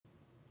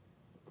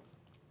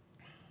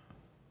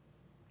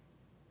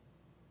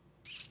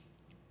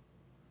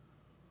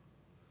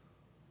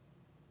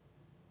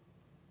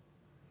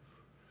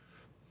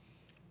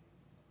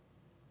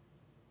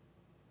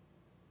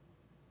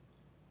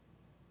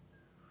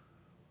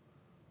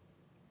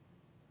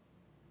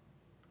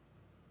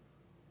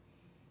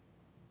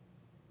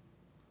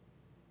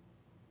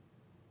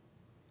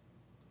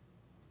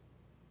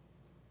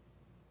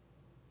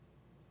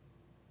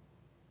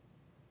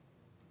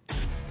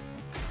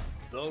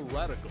The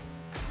radical.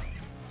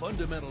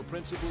 Fundamental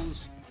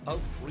principles of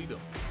freedom,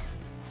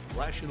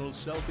 rational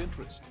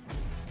self-interest,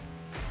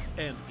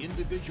 and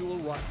individual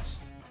rights.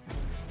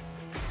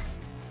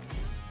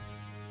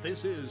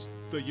 This is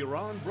the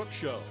Yaron Brooks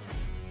Show.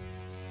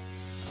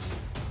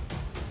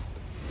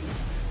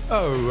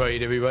 All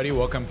right, everybody,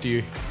 welcome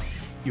to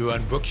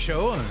Yaron Brooks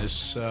Show on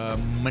this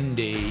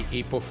Monday,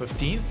 April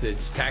 15th.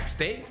 It's tax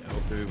day. I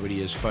hope everybody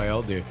has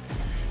filed their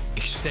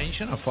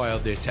extension or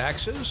filed their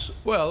taxes.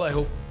 Well, I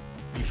hope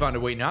you found a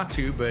way not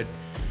to, but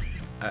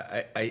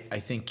I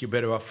think you're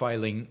better off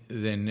filing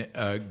than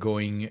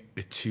going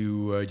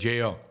to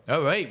jail.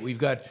 All right, we've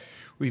got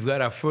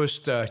our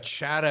first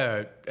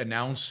chatter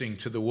announcing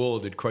to the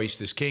world that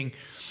Christ is King.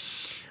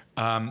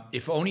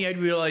 If only I'd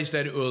realized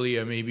that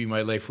earlier, maybe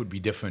my life would be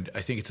different.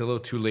 I think it's a little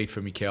too late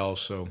for me, Cal.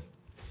 So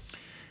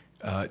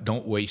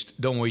don't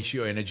waste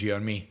your energy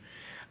on me.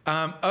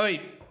 All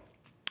right.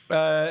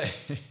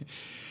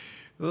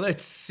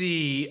 Let's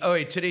see. All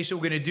right, today, so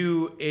we're going to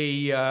do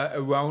a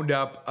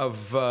roundup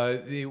of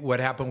what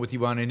happened with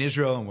Iran and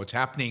Israel and what's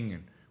happening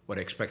and what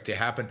I expect to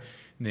happen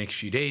in the next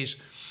few days.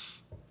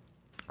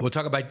 We'll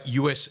talk about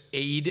U.S.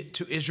 aid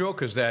to Israel,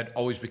 because that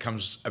always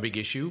becomes a big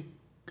issue.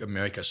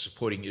 America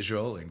supporting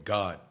Israel and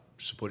God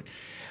supporting,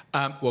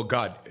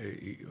 God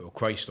or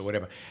Christ or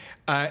whatever.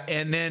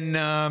 And then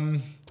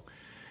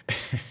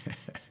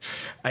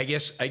I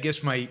guess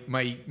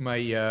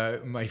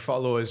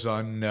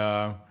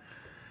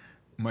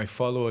my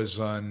followers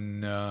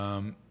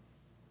on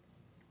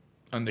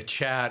the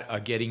chat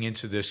are getting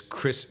into this.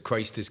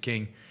 Christ is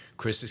King.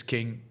 Chris is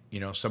King.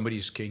 You know,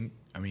 somebody's king.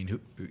 I mean,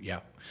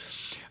 yeah.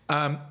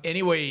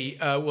 Anyway,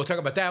 we'll talk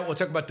about that. We'll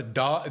talk about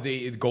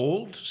the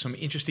gold. Some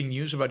interesting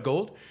news about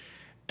gold,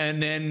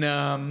 and then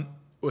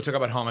we'll talk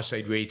about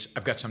homicide rates.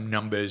 I've got some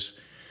numbers.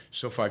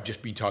 So far, I've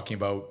just been talking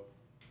about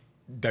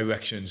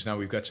directions. Now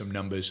we've got some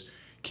numbers.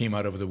 Came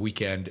out over the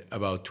weekend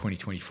about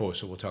 2024.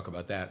 So we'll talk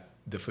about that.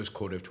 The first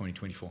quarter of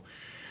 2024.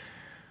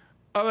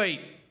 All right.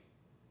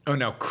 Oh,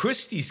 now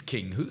Christie's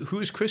king.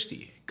 Who is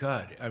Christie?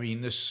 God, I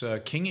mean, this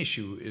king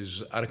issue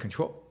is out of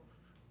control.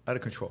 Out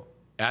of control.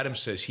 Adam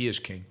says he is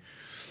king.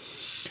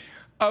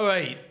 All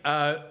right.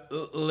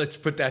 Let's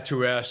put that to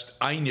rest.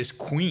 Ein is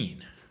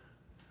queen.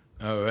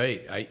 All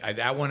right.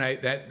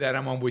 That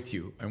I'm on with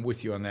you. I'm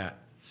with you on that.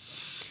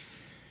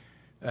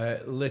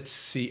 Let's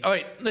see. All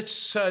right,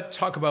 let's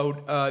talk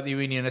about the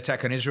Iranian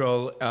attack on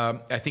Israel.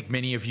 I think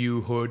many of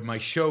you heard my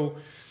show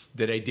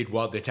that I did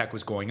while the attack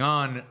was going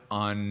on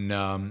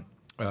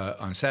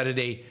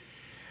Saturday.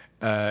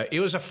 It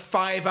was a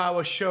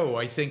 5-hour show.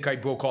 I think I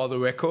broke all the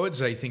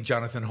records. I think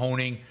Jonathan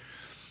Hoenig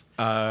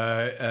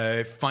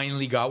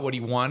finally got what he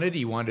wanted.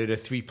 He wanted a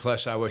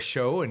 3+ hour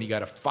show, and he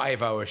got a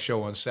 5-hour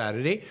show on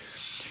Saturday.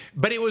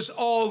 But it was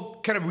all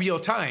kind of real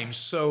time,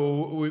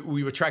 so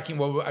we were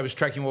tracking I was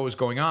tracking what was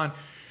going on,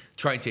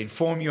 trying to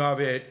inform you of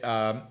it,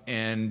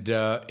 and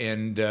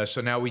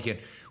so now we can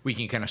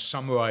kind of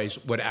summarize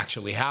what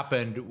actually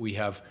happened. We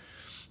have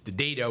the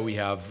data, we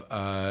have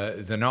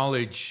the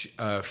knowledge,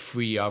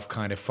 free of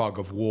kind of fog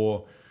of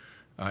war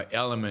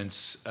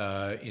elements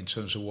in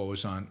terms of what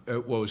was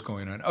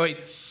going on. All right.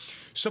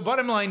 So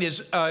bottom line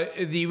is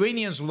the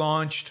Iranians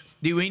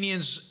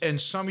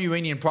and some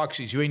Iranian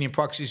proxies in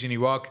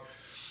Iraq.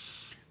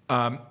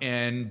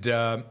 And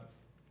the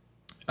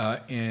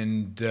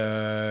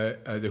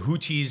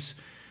Houthis,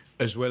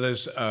 as well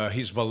as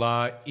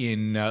Hezbollah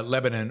in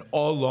Lebanon,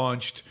 all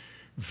launched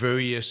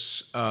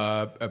various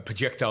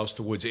projectiles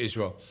towards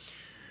Israel.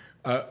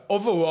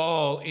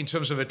 Overall, in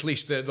terms of at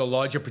least the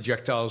larger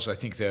projectiles, I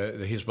think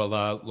the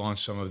Hezbollah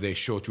launched some of their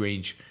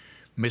short-range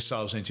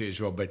missiles into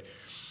Israel. But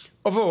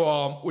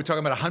overall, we're talking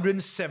about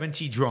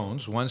 170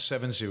 drones,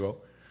 170,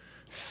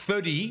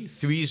 30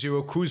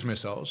 cruise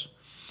missiles.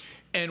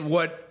 And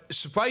what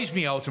surprised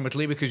me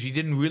ultimately, because you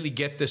didn't really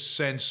get this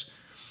sense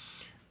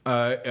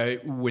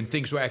when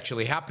things were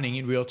actually happening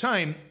in real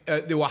time,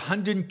 there were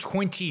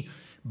 120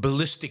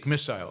 ballistic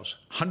missiles.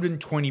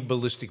 120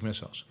 ballistic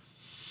missiles.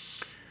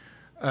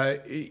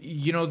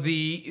 You know,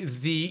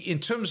 in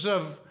terms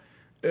of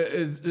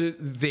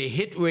the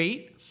hit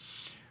rate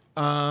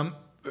of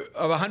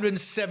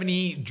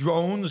 170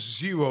 drones,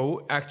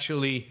 0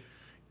 actually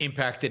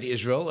impacted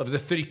Israel. Of the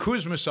 30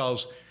 cruise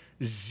missiles,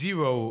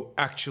 0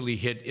 actually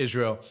hit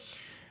Israel.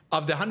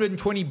 Of the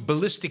 120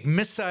 ballistic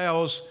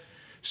missiles,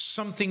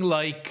 something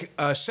like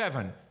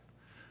 7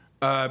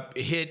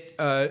 hit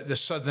the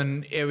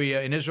southern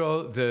area in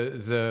Israel,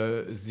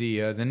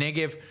 the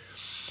Negev.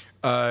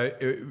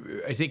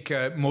 I think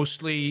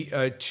mostly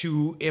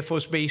 2 Air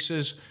Force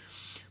bases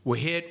were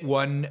hit.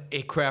 1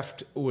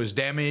 aircraft was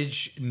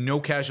damaged. No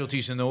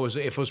casualties in those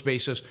Air Force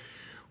bases.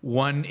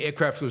 1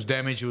 aircraft was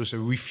damaged. It was a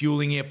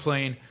refueling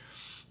airplane.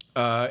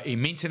 A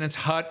maintenance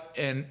hut,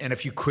 and a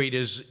few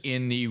craters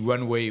in the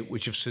runway,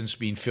 which have since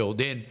been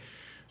filled in.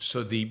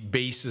 So the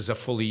bases are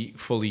fully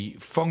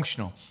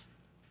functional.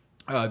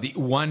 The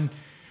one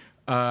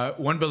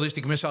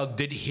ballistic missile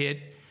did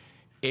hit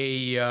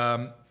a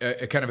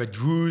kind of a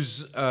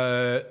Druze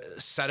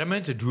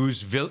settlement, a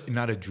Druze village,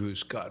 not a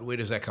Druze, God, where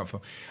does that come from?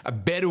 A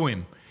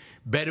Bedouin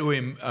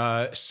Bedouin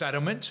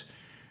settlement,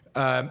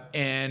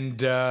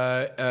 and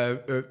what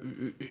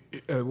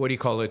do you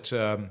call it?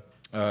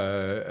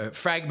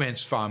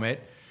 Fragments from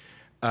it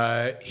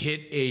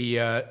hit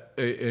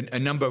a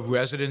number of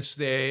residents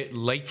there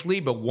lightly,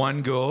 but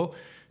one girl,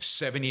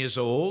 7 years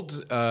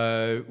old,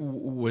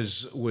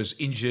 was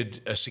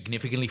injured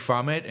significantly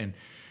from it and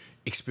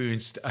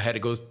had to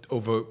go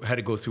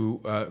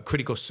through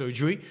critical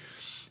surgery.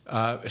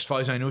 As far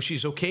as I know,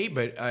 she's okay,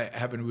 but I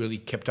haven't really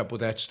kept up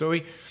with that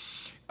story.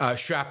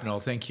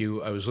 Shrapnel, thank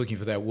you. I was looking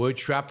for that word,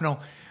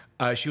 shrapnel.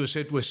 She was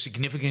hit with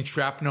significant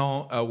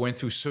shrapnel, went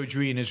through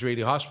surgery in an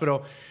Israeli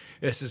hospital.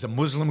 This is a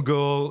Muslim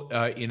girl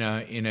in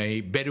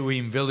a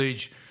Bedouin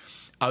village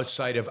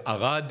outside of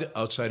Arad,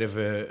 outside of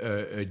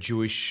a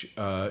Jewish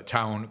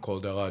town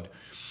called Arad.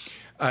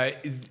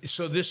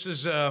 So this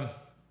is,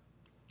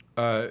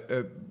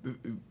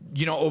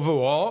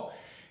 overall,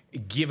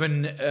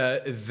 given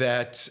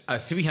that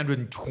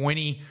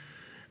 320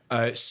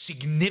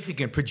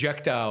 significant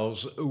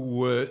projectiles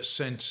were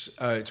sent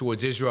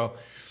towards Israel,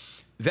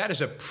 that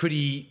is a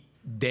pretty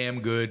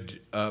damn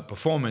good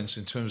performance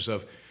in terms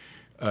of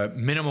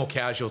minimal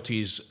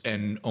casualties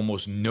and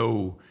almost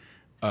no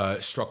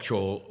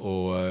structural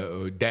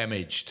or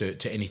damage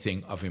to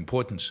anything of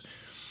importance.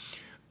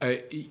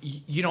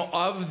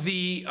 Of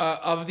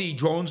the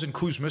drones and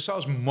cruise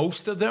missiles,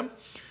 most of them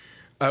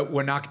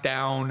were knocked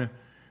down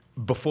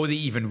before they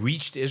even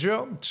reached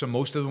Israel. So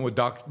most of them were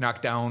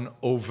knocked down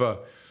over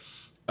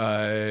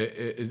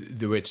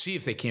the Red Sea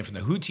if they came from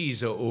the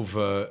Houthis, or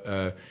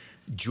over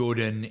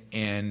Jordan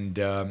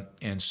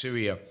and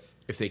Syria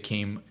if they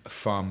came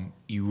from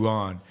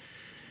Iran.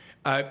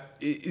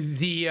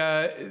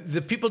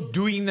 The people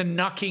doing the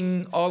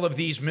knocking all of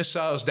these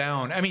missiles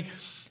down, I mean,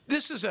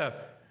 this is a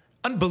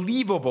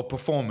unbelievable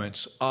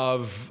performance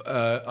of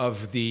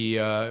the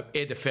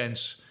air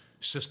defense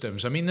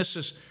systems. I mean, this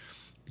is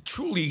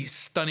truly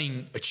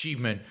stunning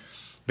achievement.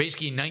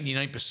 Basically,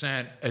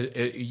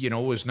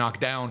 99%, was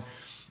knocked down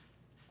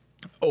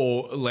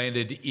or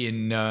landed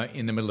in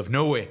the middle of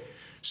nowhere.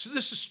 So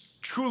this is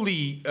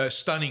truly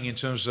stunning in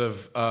terms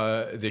of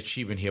the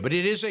achievement here. But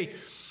it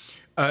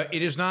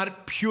is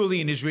not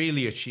purely an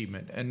Israeli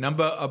achievement. A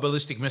number of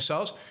ballistic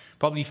missiles,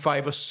 probably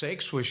 5 or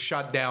 6, were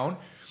shot down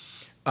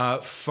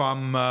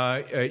from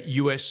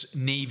U.S.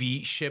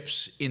 Navy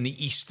ships in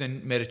the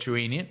Eastern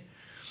Mediterranean.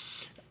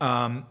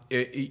 I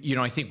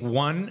think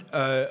one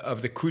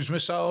of the cruise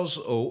missiles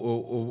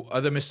or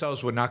other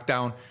missiles were knocked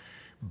down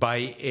by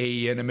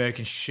an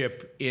American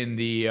ship in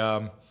the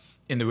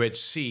Red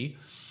Sea.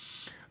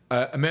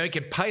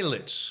 American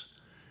pilots,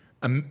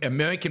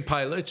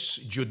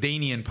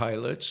 Jordanian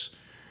pilots,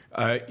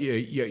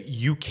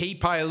 UK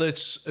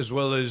pilots, as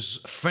well as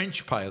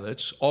French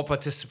pilots, all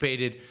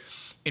participated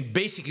in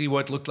basically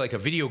what looked like a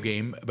video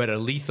game, but a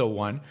lethal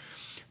one,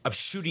 of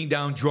shooting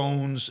down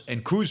drones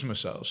and cruise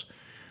missiles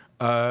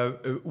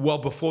well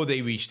before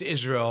they reached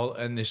Israel,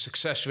 and the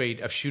success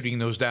rate of shooting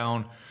those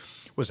down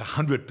was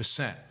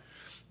 100%.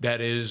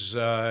 That is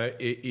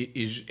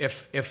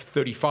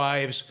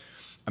F-35s,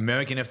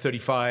 American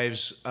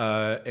F-35s,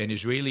 and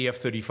Israeli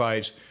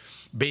F-35s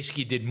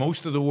basically did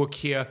most of the work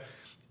here,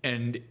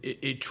 and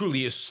it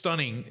truly is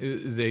stunning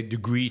the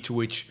degree to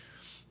which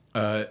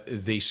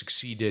they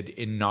succeeded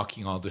in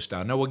knocking all this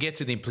down. Now, we'll get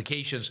to the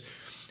implications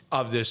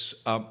of this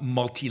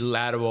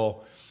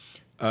multilateral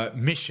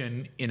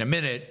mission in a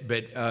minute,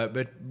 but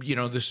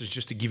this is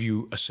just to give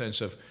you a sense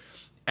of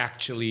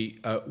actually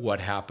what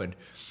happened.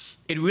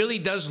 It really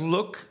does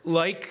look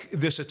like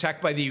this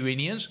attack by the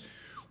Iranians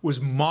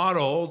was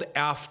modeled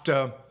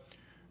after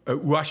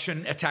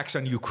Russian attacks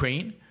on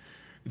Ukraine.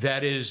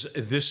 That is,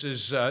 this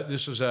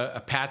was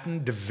a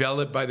pattern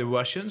developed by the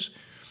Russians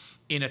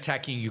in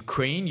attacking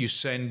Ukraine. You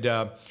send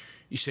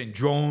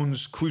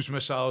drones, cruise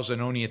missiles,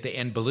 and only at the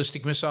end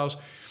ballistic missiles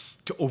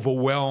to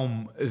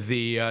overwhelm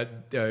the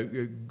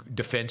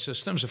defense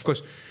systems. Of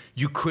course,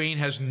 Ukraine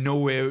has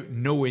nowhere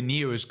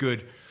near as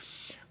good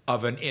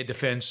of an air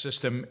defense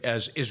system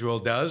as Israel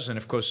does, and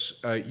of course,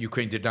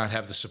 Ukraine did not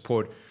have the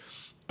support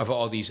of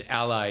all these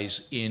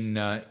allies in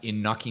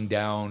knocking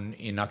down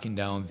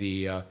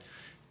the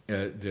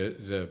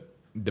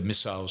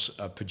missiles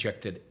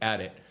projected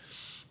at it.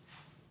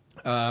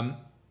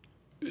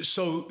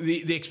 So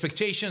the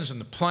expectations and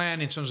the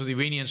plan in terms of the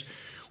Iranians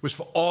was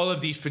for all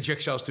of these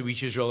projectiles to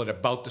reach Israel at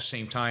about the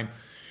same time,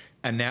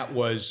 and that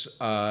was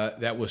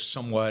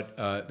somewhat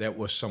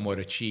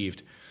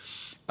achieved.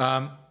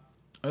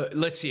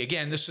 Let's see.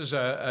 Again, this is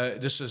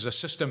a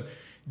system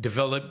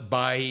developed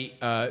by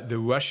the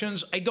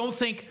Russians. I don't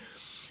think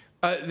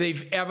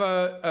you've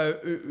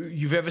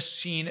ever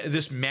seen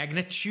this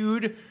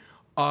magnitude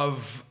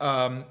of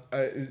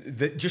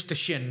just the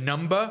sheer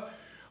number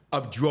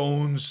of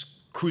drones,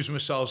 cruise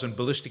missiles, and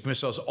ballistic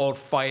missiles all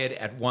fired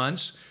at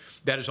once.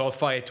 That is all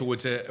fired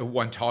towards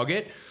one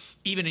target.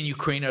 Even in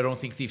Ukraine, I don't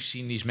think they've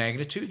seen these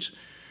magnitudes.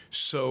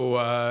 So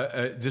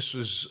this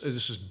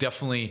was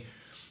definitely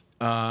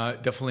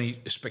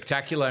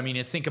spectacular. I mean,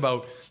 and think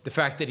about the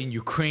fact that in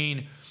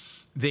Ukraine,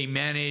 they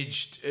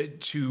managed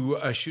to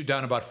shoot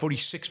down about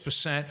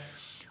 46%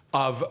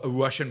 of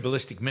Russian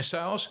ballistic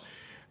missiles.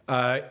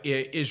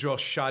 Israel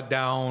shot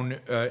down,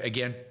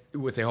 again,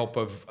 with the help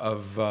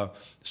of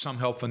some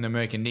help from the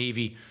American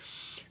Navy,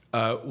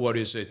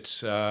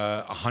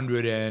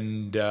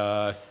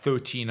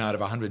 113 out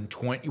of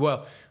 120. Well,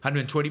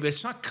 120, but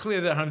it's not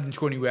clear that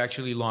 120 were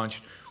actually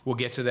launched. We'll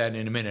get to that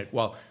in a minute.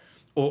 Well,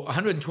 or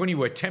 120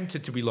 were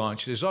attempted to be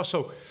launched. There's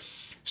also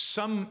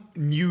some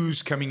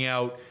news coming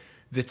out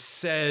that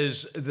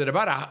says that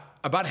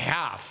about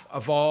half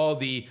of all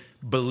the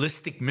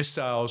ballistic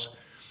missiles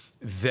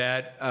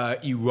that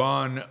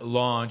Iran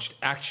launched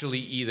actually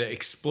either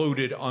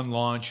exploded on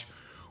launch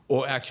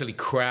or actually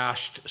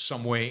crashed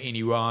somewhere in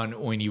Iran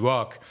or in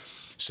Iraq,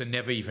 so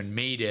never even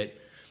made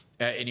it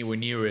anywhere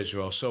near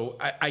Israel. So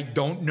I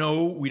don't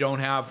know. We don't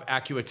have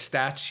accurate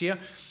stats here,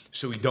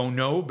 so we don't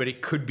know, but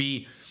it could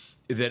be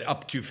that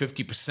up to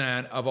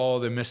 50% of all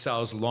the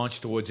missiles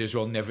launched towards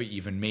Israel never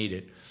even made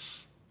it.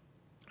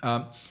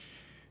 So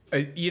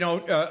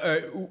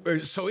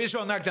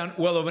Israel knocked down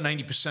well over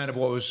 90% of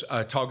what was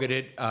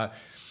targeted.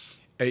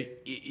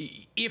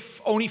 If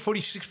only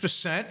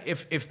 46%,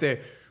 if the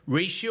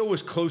ratio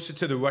was closer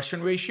to the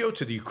Russian ratio,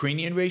 to the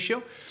Ukrainian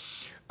ratio,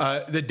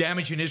 the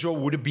damage in Israel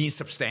would have been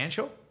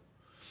substantial.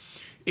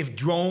 If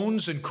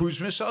drones and cruise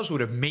missiles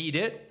would have made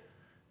it,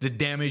 the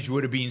damage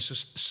would have been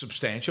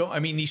substantial. I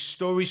mean, these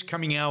stories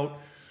coming out,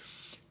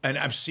 and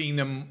I'm seeing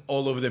them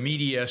all over the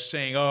media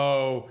saying,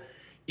 "Oh,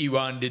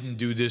 Iran didn't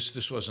do this.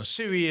 This wasn't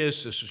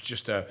serious. This is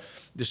just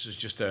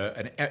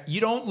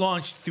you don't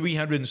launch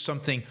 300 and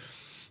something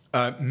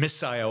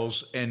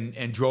missiles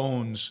and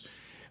drones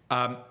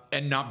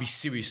and not be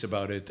serious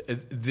about it."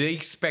 They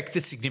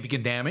expected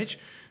significant damage.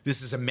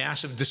 This is a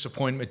massive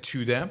disappointment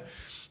to them.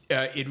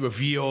 It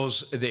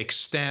reveals the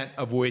extent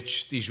of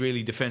which the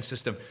Israeli defense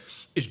system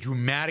is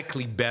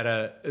dramatically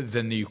better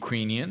than the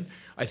Ukrainian.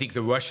 I think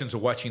the Russians are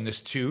watching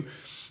this too.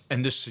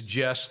 And this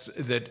suggests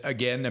that,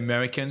 again,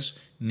 Americans,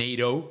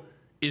 NATO,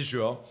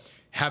 Israel,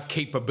 have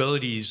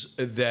capabilities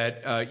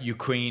that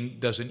Ukraine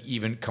doesn't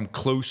even come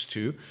close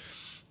to.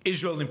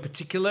 Israel in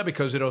particular,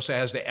 because it also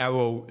has the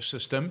Arrow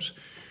systems,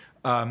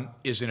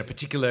 is in a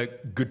particular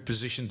good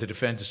position to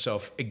defend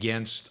itself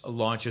against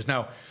launches.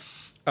 Now,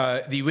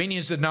 the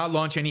Iranians did not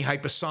launch any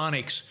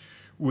hypersonics,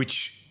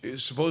 which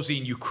supposedly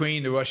in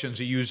Ukraine, the Russians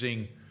are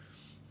using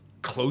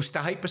close to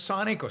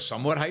hypersonic or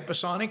somewhat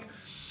hypersonic.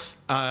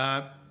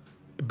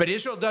 But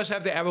Israel does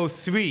have the Arrow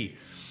 3.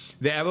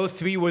 The Arrow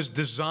 3 was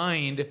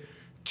designed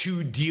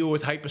to deal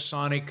with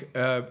hypersonic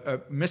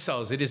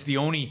missiles. It is the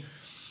only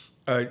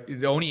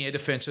air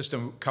defense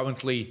system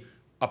currently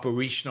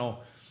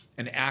operational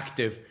and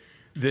active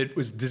that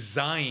was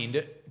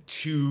designed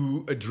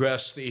to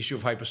address the issue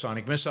of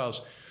hypersonic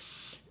missiles.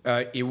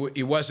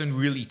 It wasn't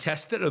really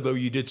tested, although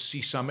you did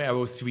see some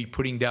Arrow 3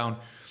 putting down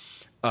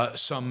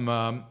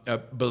some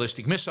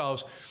ballistic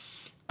missiles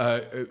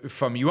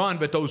from Iran,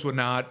 but those were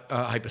not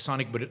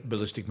hypersonic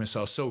ballistic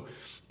missiles. So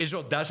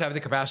Israel does have the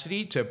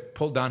capacity to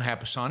pull down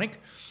hypersonic,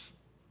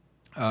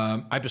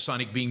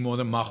 hypersonic being more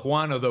than Mach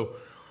 1, although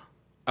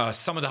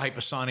some of the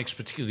hypersonics,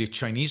 particularly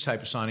Chinese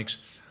hypersonics,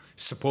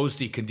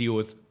 supposedly can deal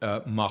with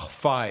Mach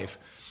 5.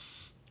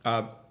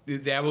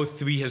 The Arrow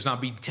 3 has not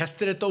been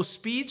tested at those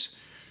speeds,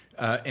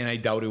 and I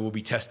doubt it will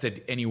be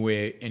tested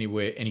anywhere,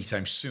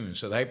 anytime soon.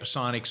 So the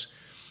hypersonics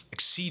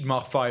exceed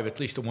Mach 5, at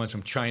least the ones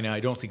from China. I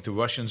don't think the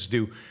Russians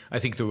do. I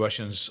think the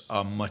Russians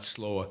are much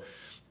slower.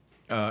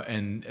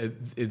 And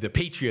the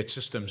Patriot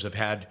systems have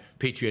had,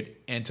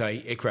 Patriot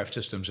anti-aircraft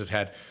systems have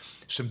had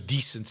some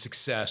decent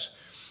success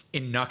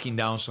in knocking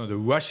down some of the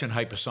Russian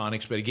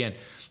hypersonics. But again,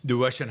 the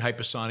Russian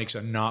hypersonics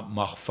are not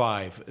Mach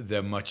 5.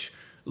 They're much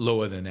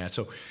lower than that.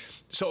 So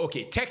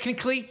okay,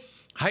 technically,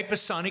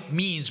 hypersonic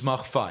means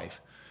Mach 5.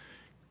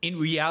 In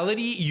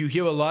reality, you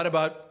hear a lot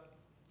about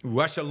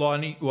Russia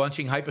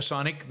launching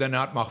hypersonic. They're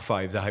not Mach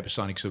 5, the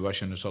hypersonics the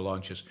Russians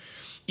launches.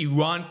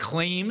 Iran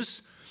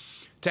claims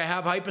to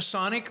have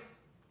hypersonic.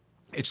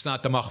 It's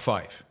not the Mach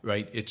 5,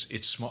 right?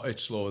 It's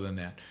slower than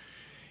that.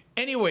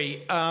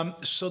 Anyway,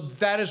 so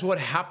that is what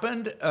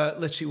happened.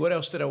 Let's see, what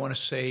else did I want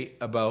to say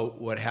about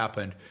what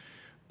happened?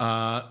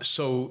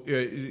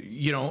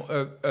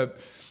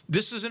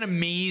 This is an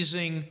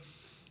amazing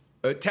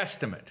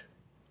testament.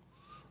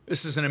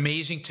 This is an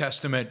amazing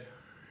testament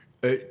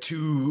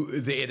to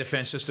the air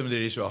defense system that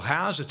Israel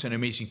has. It's an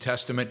amazing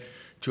testament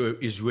to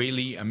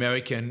Israeli,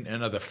 American,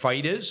 and other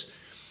fighters.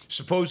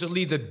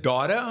 Supposedly the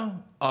daughter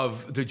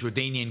of the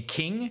Jordanian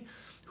king,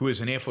 who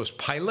is an Air Force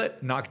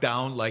pilot, knocked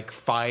down like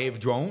 5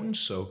 drones,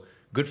 so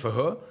good for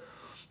her.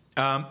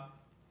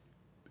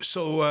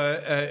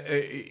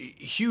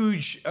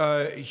 Huge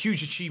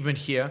achievement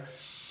here.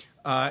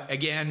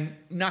 Again,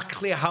 not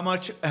clear how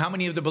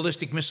many of the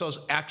ballistic missiles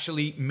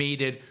actually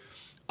made it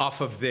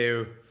off of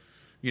their,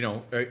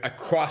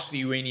 across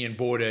the Iranian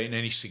border in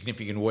any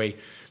significant way.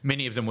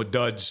 Many of them were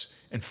duds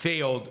and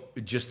failed,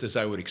 just as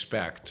I would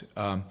expect.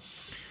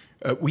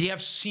 We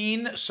have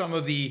seen some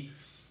of the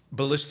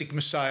ballistic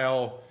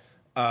missile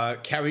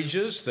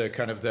carriages,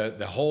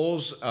 the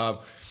holes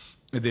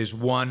There's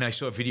one, I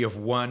saw a video of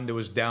one that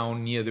was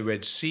down near the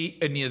Red Sea,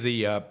 near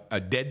the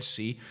Dead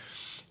Sea,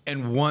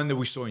 and one that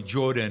we saw in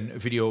Jordan, a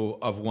video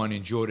of one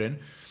in Jordan.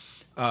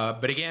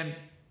 But again,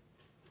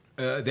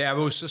 the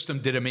Arrow system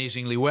did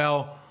amazingly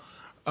well.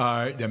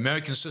 The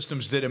American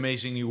systems did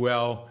amazingly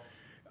well.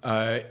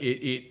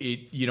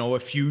 A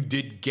few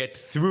did get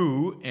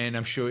through, and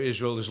I'm sure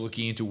Israel is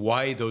looking into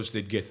why those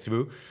did get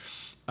through,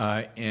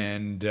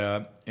 and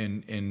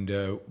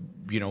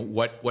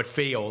what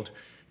failed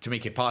to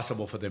make it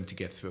possible for them to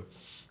get through.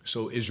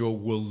 So Israel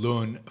will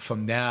learn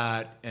from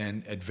that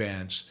and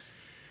advance.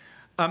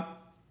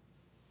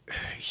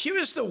 Here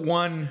is the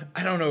one,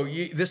 I don't know,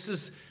 this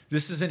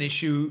is an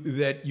issue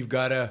that you've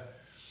got to,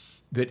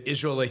 that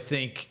Israel, I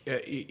think,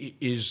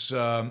 is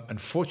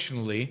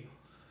unfortunately,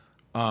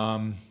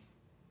 I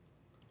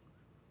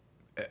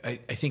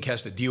think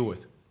has to deal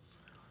with.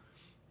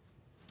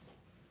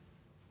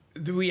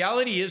 The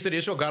reality is that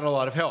Israel got a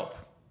lot of help.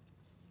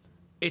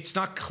 It's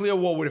not clear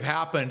what would have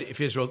happened if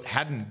Israel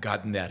hadn't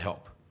gotten that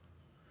help.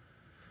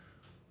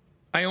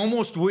 I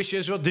almost wish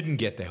Israel didn't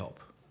get the help.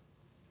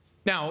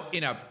 Now,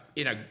 in a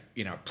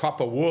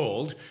proper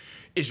world,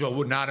 Israel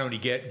would not only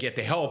get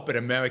the help, but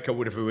America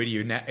would have already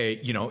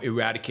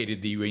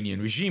eradicated the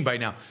Iranian regime by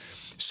now.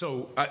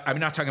 So I'm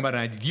not talking about an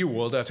ideal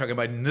world. I'm talking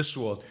about in this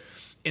world.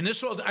 In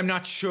this world, I'm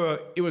not sure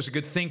it was a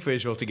good thing for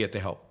Israel to get the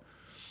help,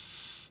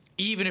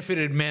 even if it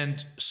had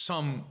meant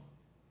some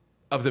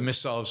of the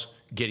missiles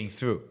getting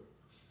through.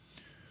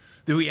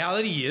 The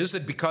reality is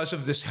that because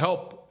of this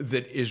help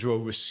that Israel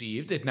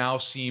received, it now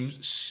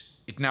feels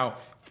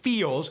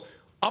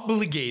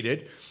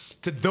obligated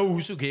to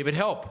those who gave it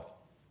help.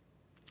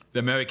 The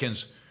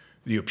Americans,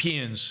 the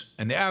Europeans,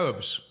 and the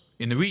Arabs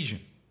in the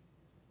region.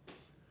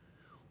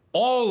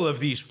 All of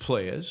these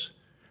players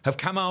have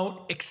come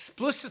out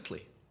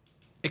explicitly,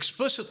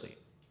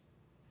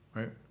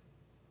 right?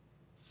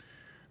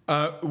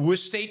 With a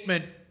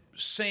statement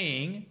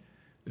saying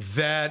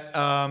that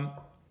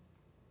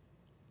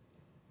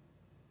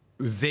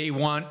they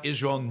want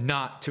Israel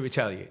not to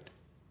retaliate.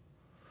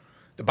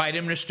 The Biden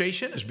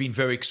administration has been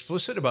very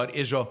explicit about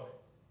Israel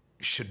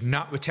should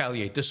not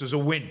retaliate. This is a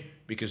win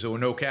because there were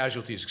no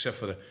casualties except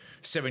for the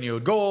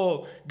 7-year-old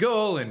girl,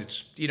 and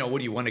it's, what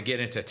do you want to get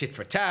into tit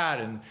for tat,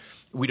 and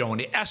we don't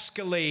want to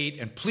escalate,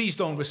 and please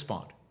don't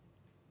respond.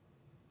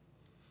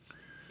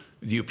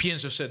 The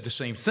Europeans have said the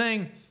same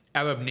thing.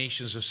 Arab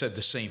nations have said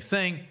the same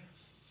thing.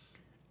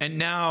 And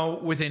now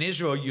within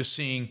Israel, you're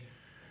seeing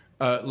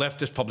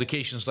leftist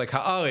publications like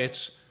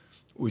Haaretz,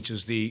 which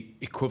is the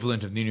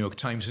equivalent of the New York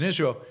Times in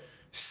Israel,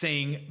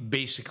 saying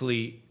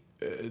basically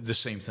the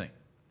same thing.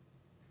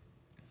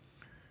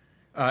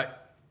 And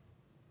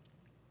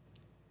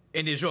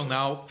Israel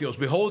now feels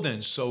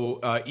beholden. So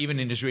even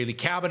in the Israeli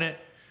cabinet,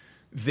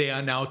 they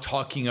are now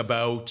talking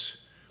about,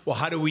 well,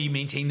 how do we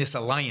maintain this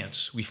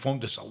alliance? We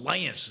formed this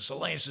alliance. This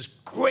alliance is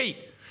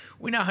great.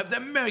 We now have the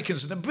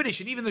Americans and the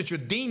British and even the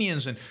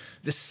Jordanians, and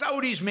the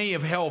Saudis may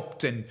have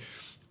helped, and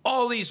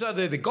all these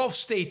the Gulf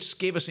states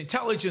gave us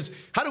intelligence.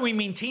 How do we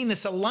maintain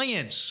this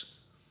alliance?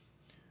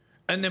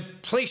 And then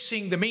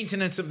placing the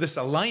maintenance of this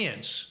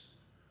alliance,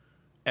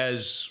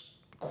 as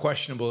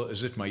questionable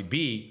as it might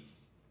be,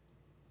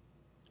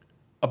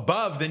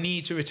 above the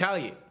need to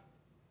retaliate,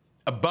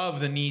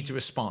 above the need to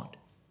respond.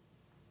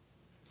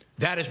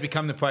 That has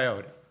become the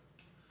priority.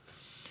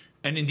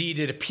 And indeed,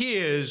 it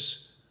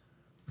appears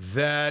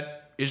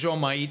that Israel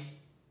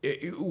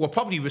will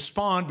probably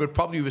respond, but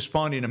probably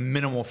respond in a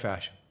minimal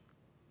fashion.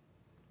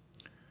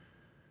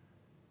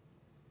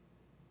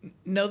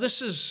 Now,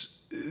 this is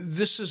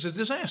a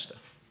disaster.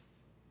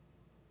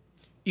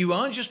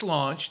 Iran just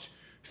launched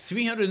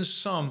 300 and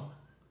some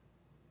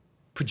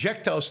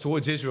projectiles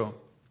towards Israel.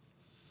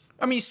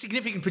 I mean,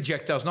 significant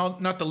projectiles,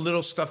 not the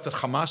little stuff that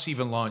Hamas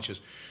even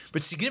launches,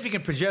 but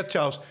significant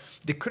projectiles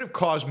that could have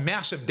caused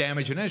massive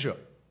damage in Israel.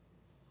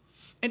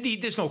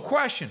 Indeed, there's no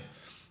question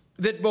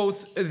that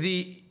both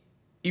the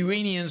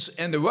Iranians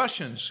and the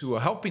Russians who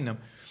are helping them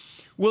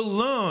will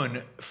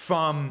learn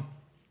from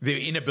their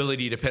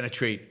inability to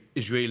penetrate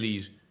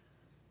Israeli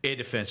air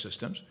defense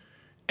systems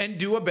and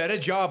do a better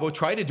job, or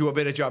try to do a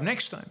better job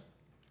next time.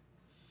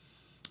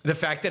 The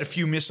fact that a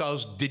few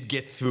missiles did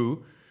get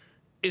through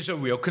is a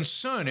real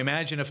concern.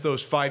 Imagine if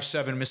those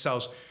 5-7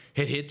 missiles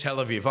had hit Tel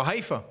Aviv or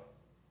Haifa.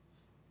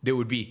 There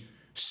would be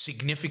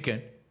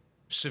significant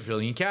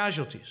civilian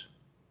casualties.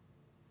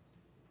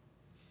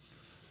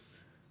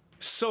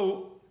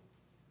 So,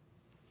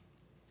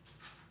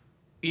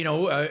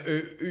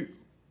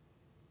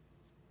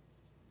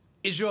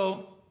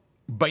 Israel,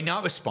 by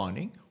not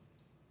responding,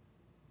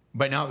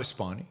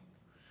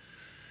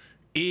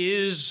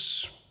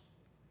 is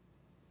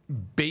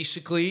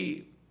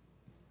basically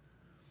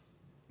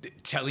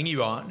telling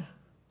Iran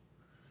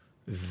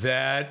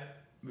that,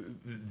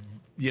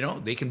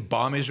 they can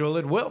bomb Israel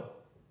at will.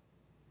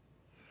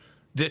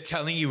 They're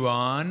telling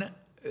Iran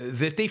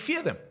that they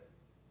fear them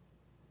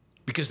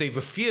because they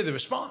fear the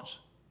response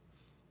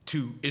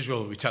to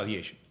Israel's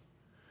retaliation.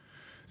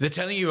 They're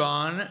telling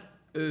Iran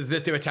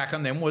that their attack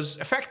on them was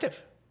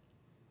effective,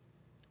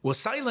 will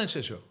silence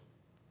Israel.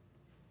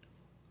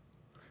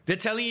 They're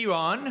telling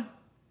Iran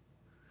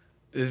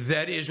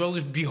that Israel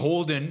is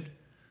beholden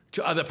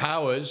to other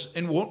powers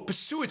and won't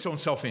pursue its own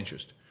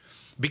self-interest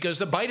because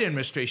the Biden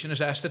administration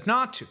has asked it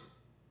not to.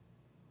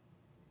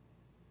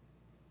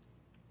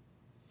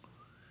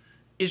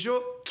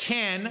 Israel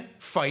can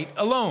fight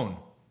alone.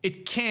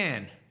 It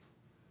can.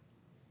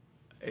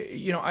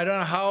 You know, I don't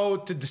know how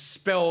to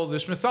dispel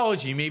this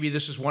mythology. Maybe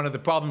this is one of the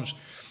problems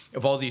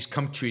of all these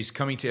countries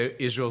coming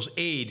to Israel's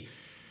aid.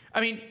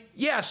 I mean,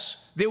 yes,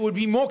 there would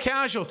be more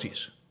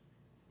casualties.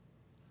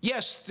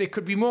 Yes, there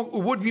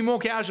would be more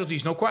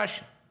casualties, no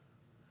question.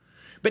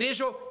 But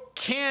Israel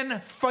can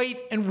fight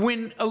and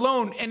win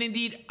alone. And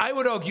indeed, I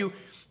would argue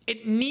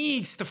it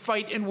needs to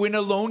fight and win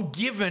alone,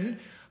 given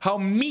how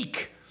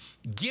meek,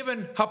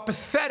 given how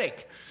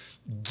pathetic,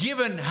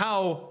 given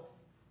how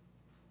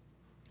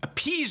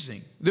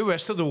appeasing the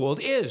rest of the world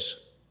is.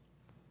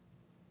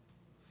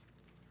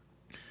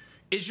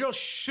 Israel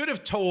should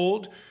have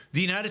told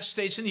the United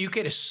States and the UK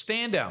to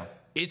stand down.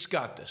 It's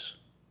got this.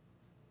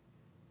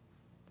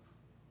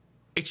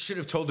 It should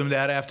have told them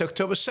that after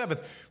October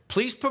 7th.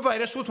 Please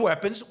provide us with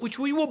weapons, which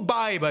we will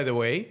buy, by the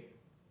way.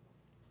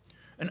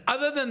 And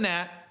other than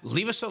that,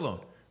 leave us alone.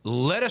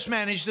 Let us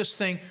manage this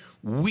thing.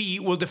 We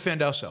will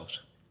defend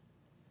ourselves.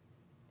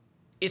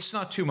 It's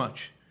not too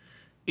much.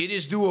 It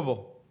is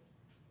doable.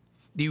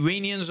 The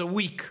Iranians are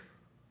weak.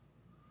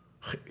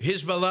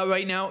 Hezbollah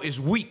right now is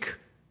weak.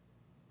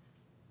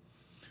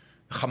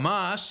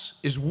 Hamas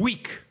is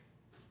weak.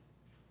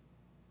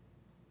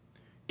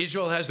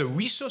 Israel has the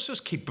resources,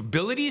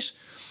 capabilities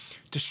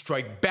to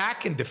strike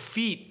back and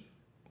defeat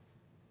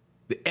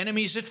the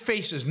enemies it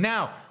faces.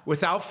 Now,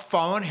 without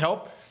foreign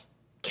help,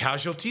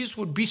 casualties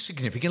would be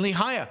significantly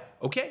higher,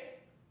 okay?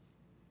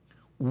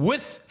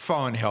 With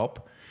foreign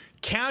help,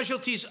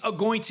 casualties are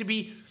going to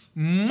be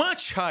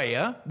much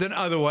higher than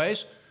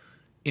otherwise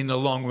in the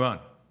long run.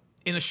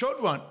 In the short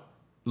run,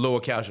 lower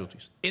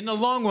casualties. In the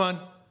long run,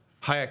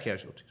 higher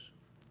casualties.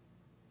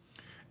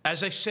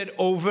 As I've said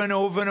over and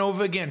over and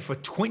over again for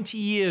 20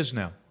 years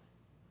now,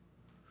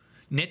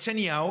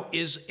 Netanyahu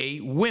is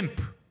a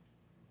wimp.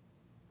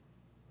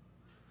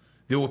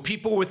 There were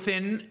people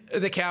within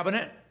the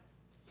cabinet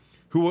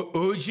who were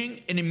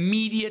urging an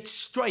immediate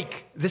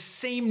strike the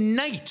same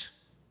night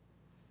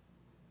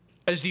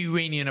as the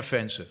Iranian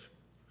offensive.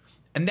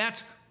 And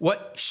that's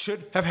what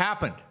should have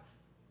happened.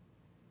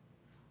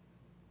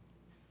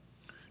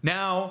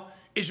 Now,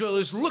 Israel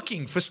is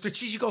looking for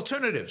strategic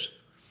alternatives.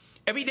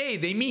 Every day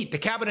they meet, the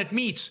cabinet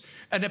meets,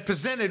 and they're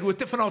presented with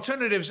different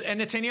alternatives,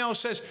 and Netanyahu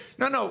says,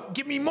 no, no,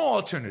 give me more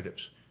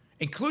alternatives.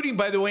 Including,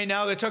 by the way,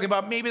 now they're talking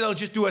about maybe they'll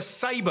just do a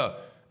cyber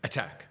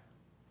attack.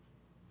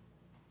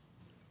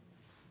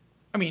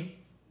 I mean,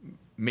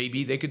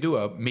 maybe they could do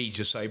a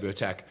major cyber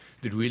attack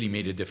that really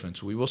made a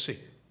difference. We will see.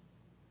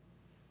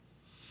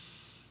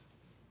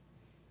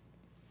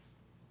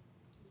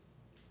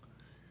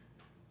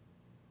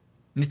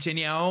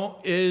 Netanyahu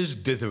is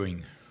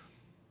dithering,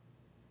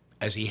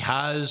 as he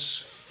has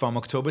from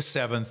October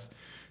 7th,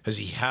 as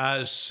he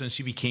has since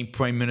he became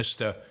prime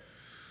minister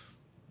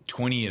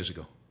 20 years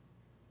ago,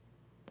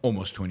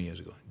 almost 20 years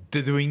ago.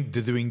 Dithering,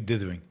 dithering,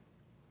 dithering.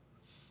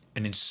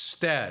 And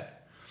instead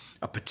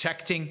of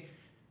protecting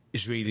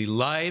Israeli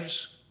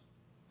lives,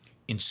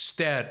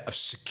 instead of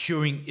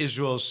securing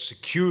Israel's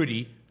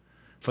security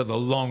for the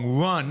long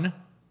run,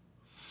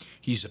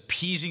 he's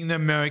appeasing the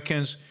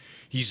Americans,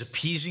 he's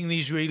appeasing the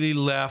Israeli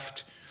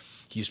left,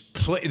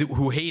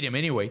 who hate him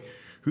anyway,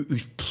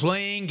 who's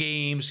playing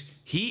games.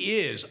 He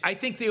is. I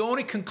think the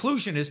only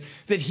conclusion is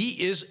that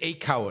he is a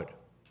coward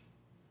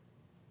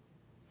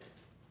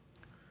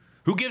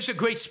who gives a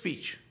great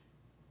speech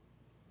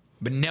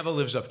but never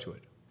lives up to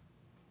it.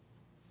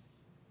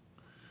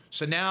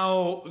 So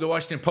now the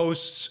Washington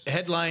Post's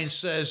headline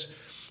says,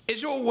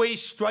 Israel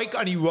weighs strike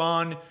on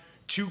Iran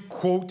to,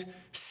 quote,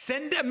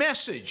 send a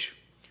message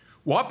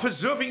while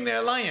preserving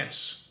their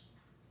alliance.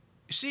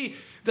 You see,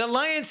 the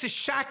alliance is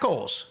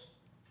shackles.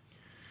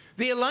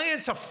 The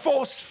alliance are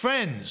false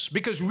friends,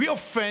 because real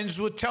friends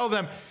would tell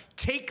them,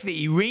 take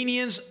the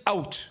Iranians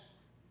out.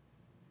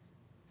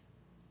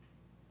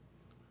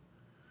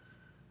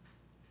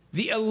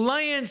 The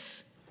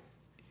alliance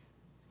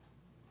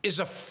is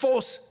a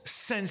false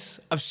sense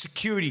of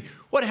security.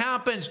 What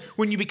happens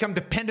when you become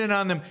dependent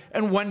on them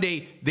and one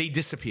day they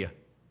disappear?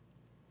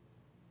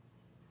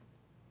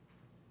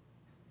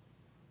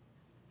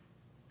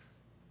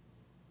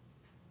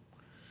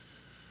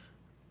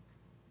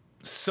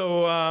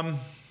 So,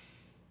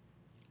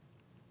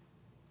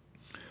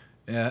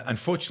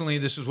 unfortunately,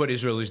 this is what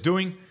Israel is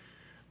doing.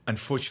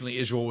 Unfortunately,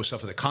 Israel will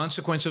suffer the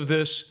consequence of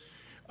this.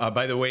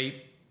 By the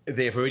way,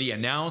 they have already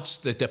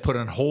announced that they put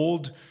on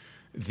hold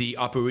the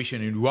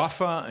operation in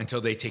Rafah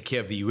until they take care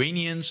of the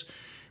Iranians,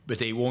 but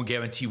they won't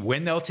guarantee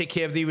when they'll take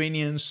care of the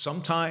Iranians,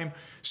 sometime.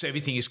 So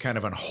everything is kind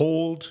of on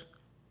hold.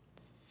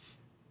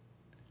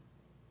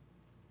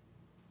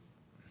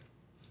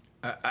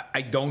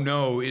 I don't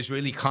know.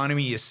 Israeli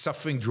economy is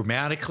suffering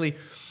dramatically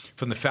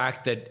from the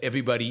fact that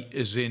everybody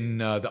is in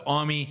the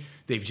army.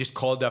 They've just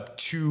called up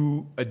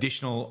 2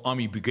 additional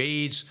army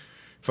brigades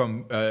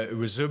from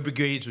reserve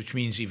brigades, which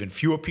means even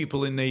fewer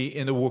people in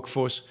the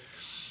workforce.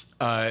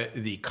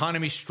 The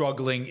economy's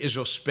struggling.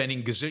 Israel's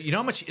spending gazillion. You know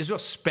how much Israel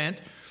spent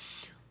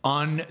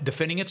on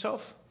defending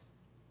itself?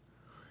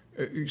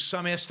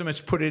 Some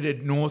estimates put it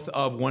at north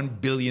of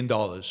 $1 billion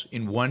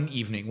in one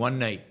evening, one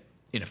night,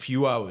 in a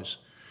few hours,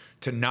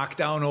 to knock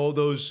down all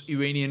those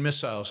Iranian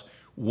missiles.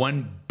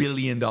 $1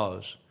 billion.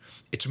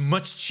 It's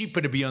much cheaper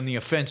to be on the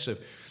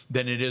offensive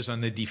than it is on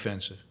the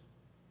defensive.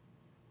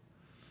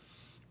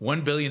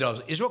 $1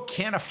 billion. Israel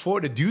can't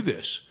afford to do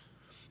this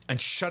and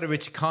shutter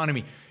its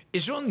economy.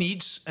 Israel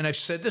needs, and I've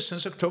said this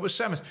since October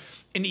 7th,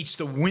 it needs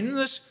to win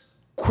this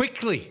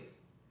quickly,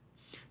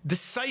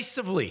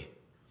 decisively,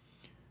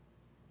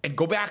 and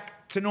go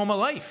back to normal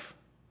life.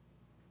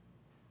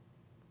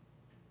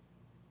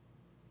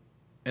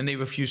 And they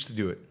refuse to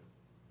do it.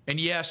 And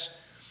yes,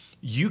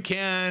 you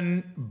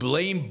can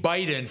blame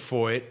Biden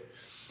for it,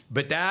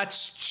 but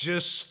that's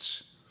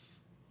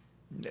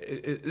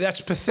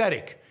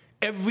pathetic.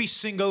 Every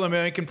single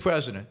American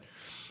president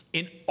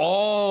in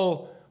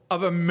all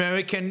of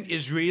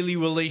American-Israeli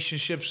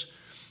relationships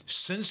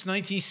since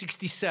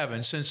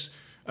 1967, since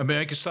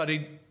America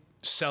started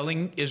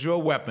selling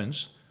Israel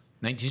weapons,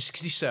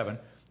 1967,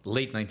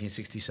 late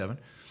 1967,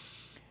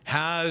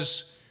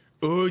 has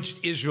urged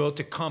Israel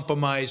to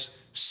compromise,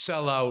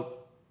 sell out.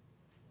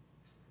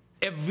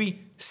 Every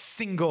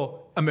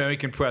single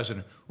American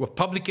president,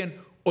 Republican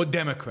or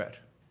Democrat.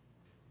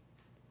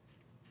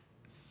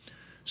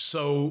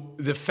 So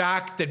the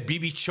fact that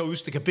Bibi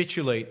chose to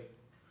capitulate,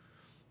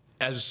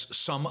 as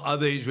some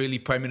other Israeli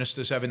prime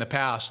ministers have in the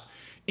past,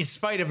 in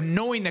spite of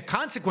knowing the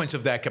consequence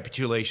of that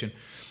capitulation,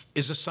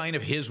 is a sign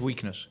of his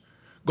weakness.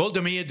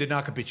 Golda Meir did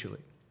not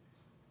capitulate.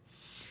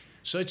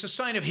 So it's a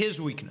sign of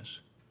his weakness.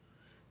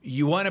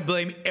 You want to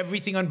blame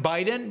everything on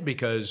Biden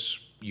because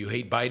you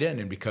hate Biden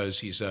and because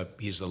he's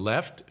the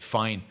left,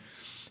 fine.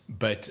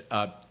 But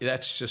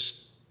that's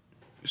just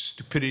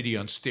stupidity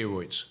on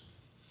steroids.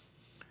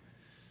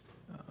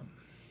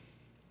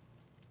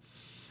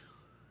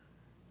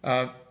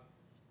 All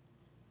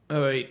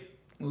right,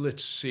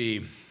 let's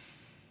see.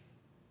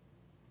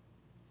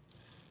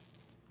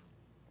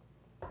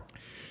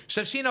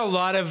 So I've seen a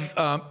lot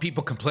of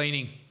people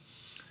complaining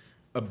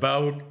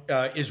about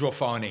Israel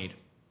foreign aid.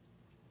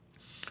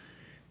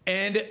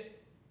 And,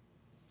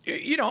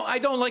 you know, I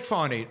don't like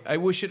foreign aid. I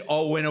wish it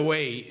all went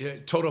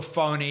away. Total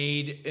foreign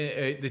aid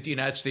that the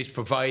United States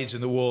provides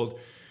in the world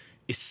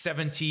is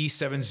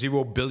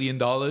 $70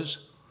 billion.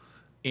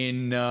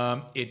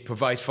 It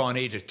provides foreign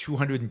aid to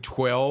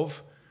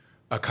 212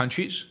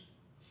 countries.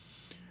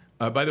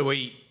 By the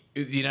way,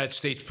 the United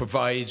States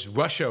provides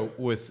Russia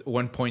with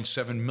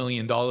 $1.7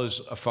 million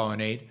of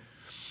foreign aid.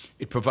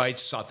 It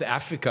provides South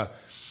Africa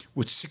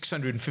with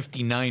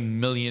 $659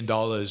 million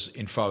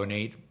in foreign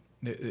aid.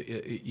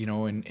 You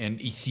know,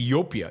 and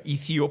Ethiopia,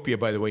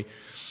 by the way,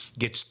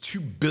 gets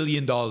 $2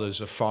 billion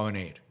of foreign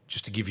aid,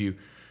 just to give you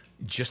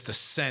just a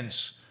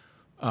sense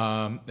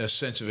of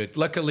it.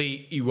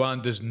 Luckily,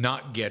 Iran does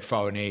not get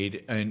foreign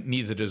aid, and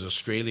neither does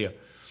Australia,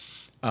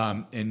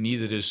 and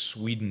neither does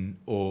Sweden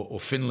or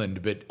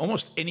Finland. But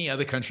almost any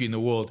other country in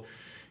the world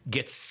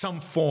gets some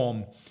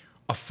form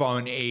of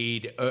foreign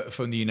aid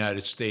from the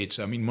United States.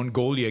 I mean,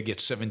 Mongolia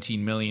gets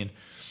 17 million,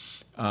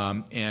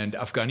 and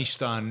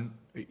Afghanistan,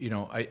 you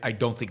know, I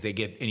don't think they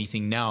get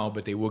anything now,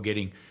 but they were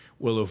getting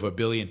well over $1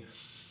 billion.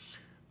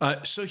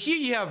 So here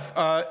you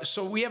have,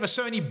 so we have a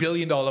 $70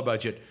 billion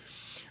budget.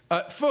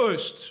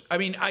 First, I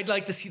mean, I'd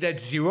like to see that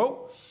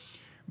zero.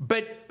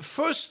 But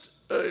first,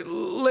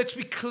 let's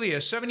be clear,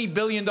 $70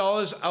 billion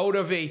out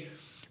of a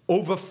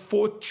over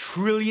 $4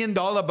 trillion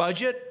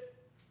budget.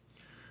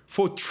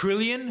 $4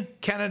 trillion,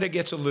 Canada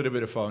gets a little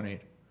bit of foreign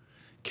aid.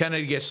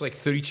 Canada gets like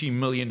 $32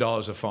 million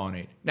of foreign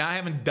aid. Now, I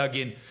haven't dug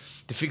in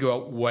to figure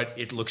out what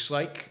it looks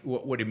like,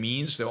 what it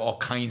means. There are all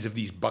kinds of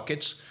these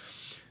buckets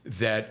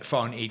that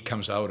foreign aid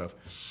comes out of.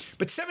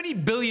 But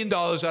 $70 billion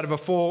out of a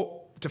 $4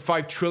 to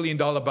 $5 trillion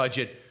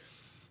budget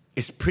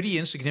is pretty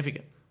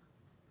insignificant.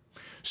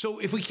 So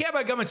if we care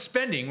about government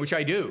spending, which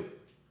I do,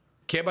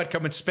 care about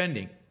government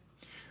spending,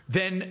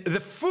 then the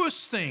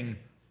first thing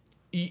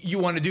you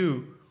want to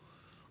do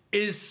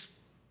is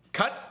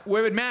cut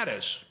where it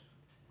matters.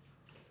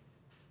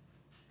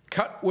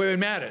 Cut where it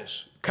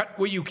matters. Cut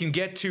where you can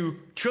get to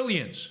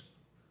trillions,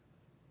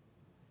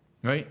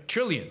 right?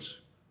 Trillions.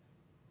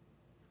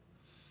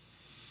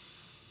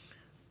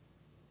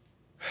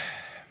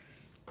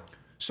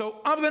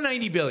 So of the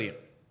 90 billion,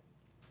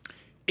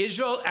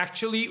 Israel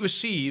actually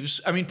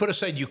receives, I mean, put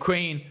aside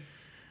Ukraine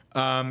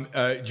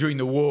during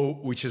the war,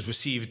 which has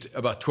received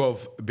about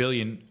 12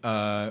 billion.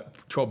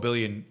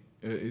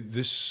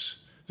 This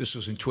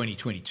was in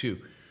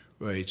 2022,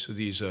 right? So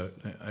these are,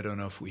 I don't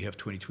know if we have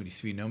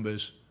 2023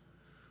 numbers.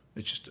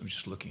 I'm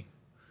just looking.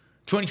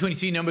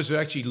 2023 numbers are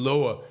actually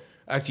lower,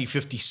 actually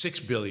 56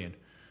 billion.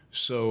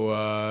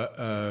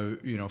 So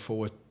you know,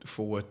 for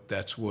what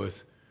that's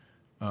worth.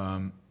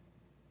 And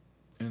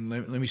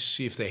let me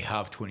see if they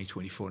have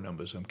 2024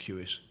 numbers. I'm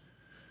curious.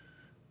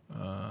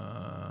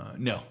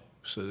 No,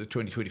 So the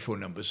 2024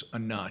 numbers are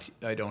not,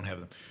 I don't have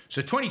them.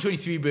 So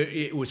 2023,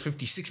 it was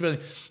 56 billion.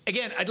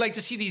 Again, I'd like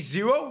to see these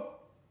zero,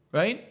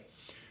 right?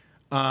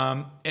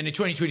 And in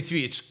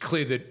 2023, it's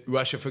clear that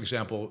Russia, for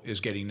example, is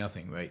getting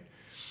nothing, right?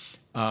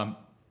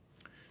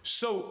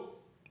 So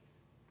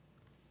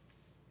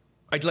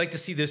I'd like to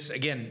see this,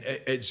 again,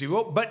 at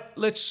zero, but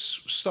let's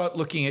start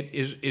looking at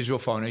Israel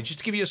foreign aid. Just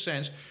to give you a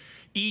sense,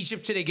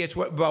 Egypt today gets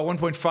about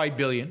 1.5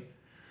 billion.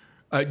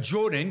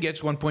 Jordan gets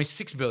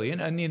 1.6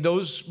 billion. And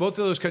both of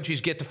those countries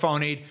get the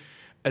foreign aid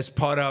as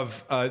part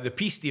of the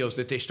peace deals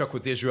that they struck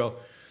with Israel.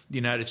 The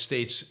United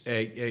States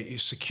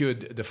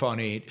secured the foreign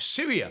aid.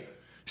 Syria,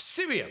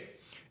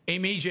 a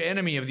major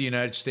enemy of the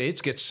United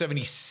States, gets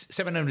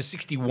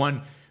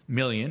 761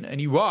 million.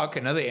 And Iraq,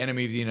 another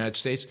enemy of the United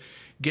States,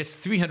 gets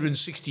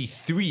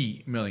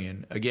 363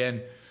 million.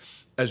 Again,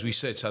 as we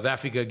said, South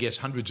Africa gets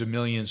hundreds of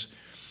millions.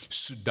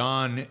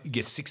 Sudan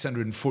gets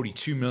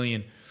 642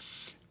 million.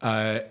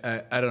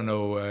 I don't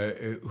know,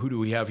 who do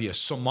we have here?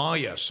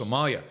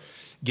 Somalia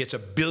gets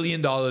 $1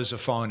 billion of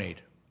foreign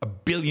aid. $1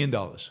 billion.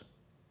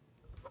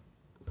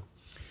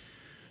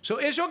 So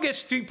Israel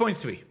gets 3.3.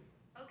 Okay,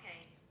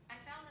 I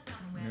found this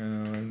on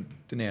the web.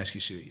 Didn't ask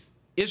you, Siri.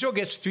 Israel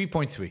gets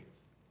 3.3,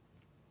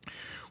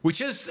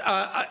 which is,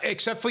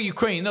 except for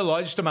Ukraine, the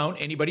largest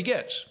amount anybody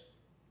gets,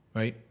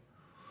 right?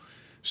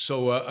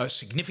 So a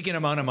significant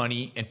amount of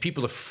money, and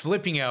people are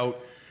flipping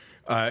out.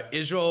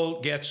 Israel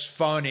gets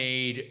foreign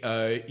aid.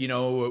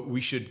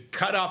 We should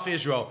cut off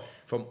Israel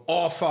from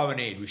all foreign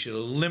aid. We should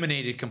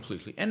eliminate it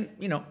completely. And,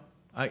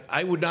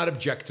 I would not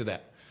object to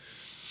that.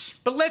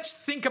 But let's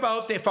think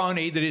about the foreign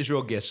aid that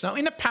Israel gets. Now,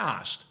 in the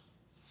past,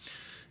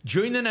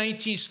 during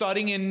the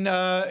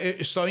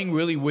starting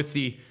really with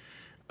the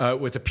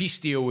peace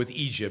deal with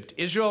Egypt,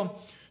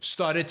 Israel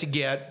started to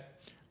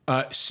get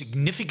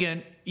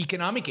significant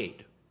economic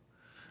aid.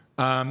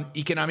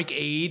 Economic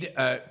aid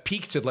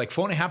peaked at like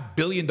 $4.5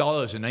 billion in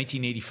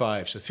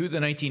 1985. So through the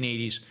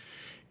 1980s,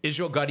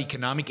 Israel got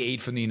economic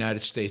aid from the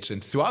United States.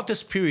 And throughout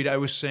this period, I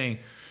was saying,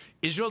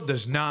 Israel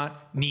does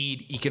not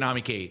need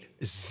economic aid.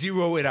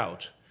 Zero it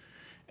out.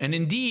 And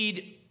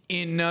indeed,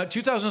 in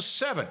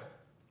 2007,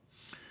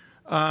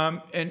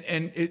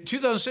 and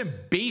 2007,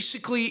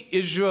 basically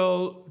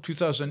Israel,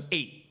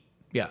 2008,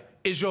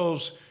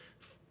 Israel's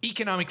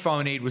economic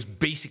foreign aid was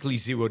basically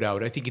zeroed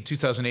out. I think in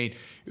 2008,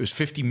 it was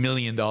 $50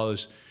 million.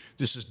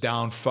 This is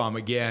down from,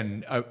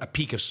 again, a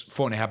peak of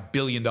 $4.5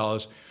 billion.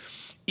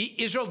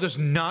 Israel does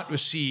not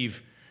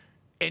receive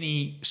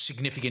any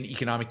significant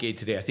economic aid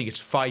today. I think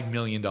it's $5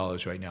 million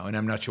right now, and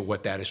I'm not sure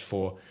what that is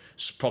for.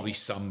 It's probably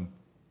some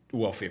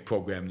welfare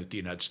program that the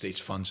United States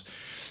funds.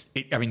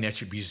 That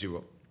should be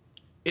zero.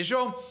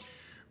 Israel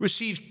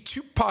receives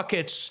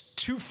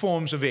two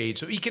forms of aid.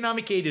 So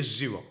economic aid is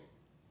zero.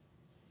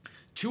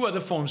 Two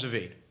other forms of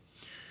aid.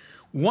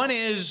 One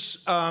is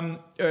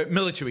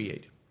military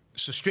aid.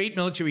 So straight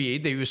military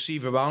aid, they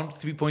receive around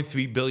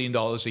 $3.3 billion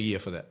a year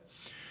for that.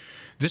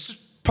 This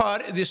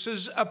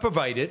is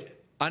provided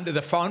under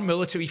the Foreign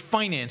Military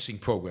Financing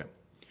Program.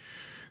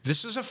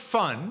 This is a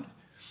fund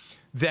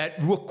that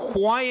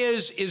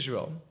requires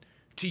Israel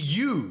to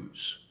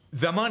use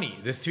the money,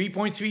 the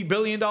 $3.3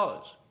 billion,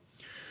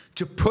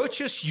 to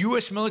purchase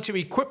U.S.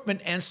 military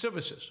equipment and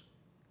services.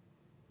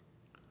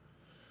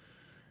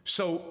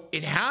 So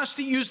it has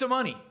to use the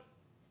money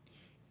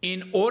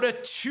in order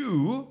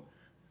to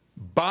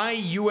buy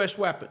U.S.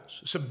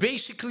 weapons. So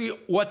basically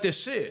what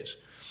this is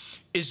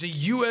a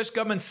U.S.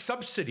 government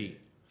subsidy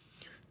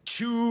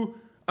to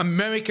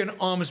American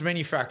arms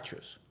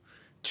manufacturers,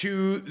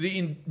 to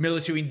the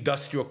military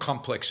industrial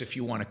complex, if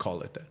you want to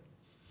call it that.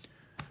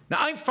 Now,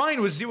 I'm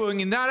fine with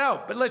zeroing that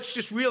out, but let's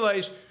just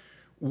realize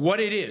what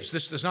it is.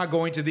 This does not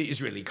go into the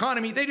Israeli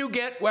economy. They do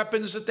get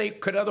weapons that they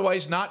could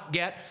otherwise not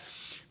get.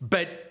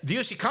 But the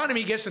U.S.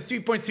 economy gets the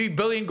 $3.3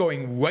 billion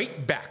going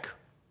right back.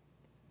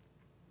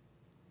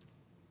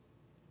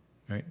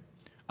 Right?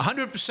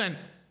 100%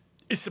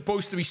 is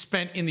supposed to be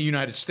spent in the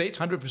United States,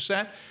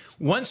 100%.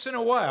 Once in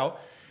a while,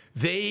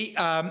 they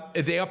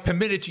are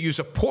permitted to use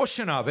a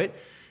portion of it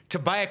to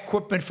buy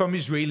equipment from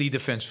Israeli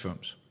defense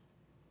firms.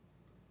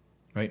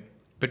 Right?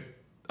 But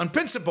on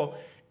principle,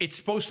 it's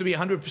supposed to be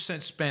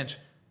 100% spent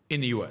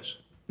in the U.S.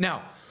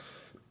 Now,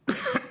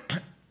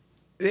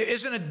 there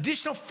is an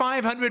additional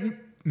 $500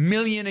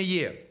 million a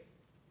year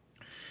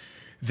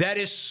that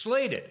is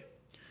slated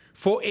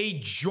for a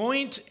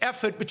joint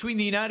effort between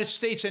the United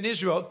States and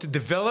Israel to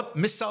develop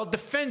missile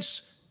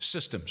defense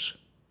systems.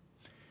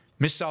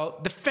 Missile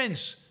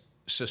defense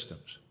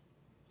systems,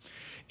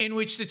 in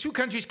which the two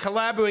countries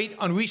collaborate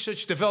on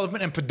research,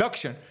 development, and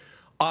production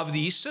of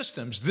these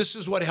systems. This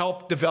is what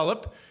helped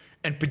develop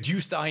and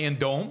produce the Iron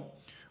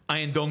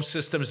Dome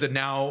systems that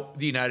now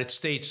the United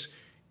States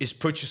is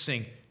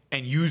purchasing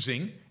and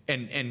using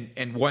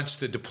and wants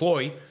to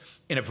deploy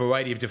in a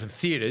variety of different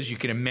theaters. You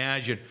can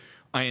imagine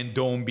Iron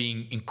Dome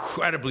being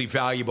incredibly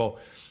valuable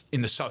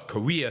in the South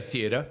Korea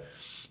theater.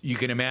 You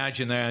can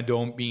imagine the Iron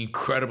Dome being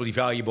incredibly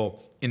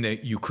valuable in the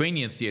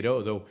Ukrainian theater,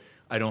 although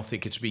I don't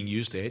think it's being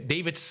used there.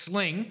 David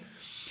Sling,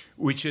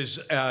 which is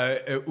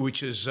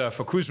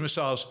for cruise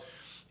missiles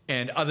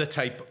and other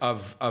type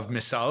of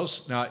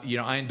missiles. Now,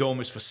 Iron Dome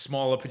is for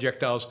smaller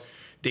projectiles.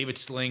 David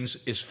Slings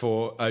is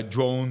for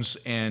drones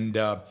and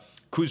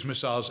cruise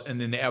missiles, and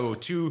then the Arrow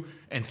 2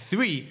 and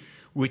 3,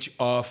 which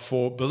are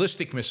for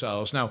ballistic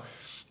missiles. Now,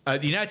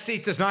 the United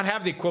States does not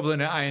have the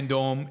equivalent of Iron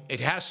Dome.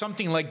 It has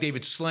something like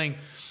David Sling,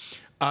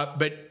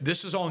 but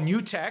this is all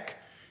new tech.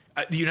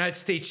 The United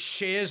States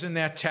shares in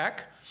that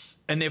tech,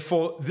 and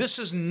therefore this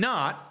is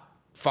not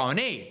foreign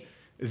aid.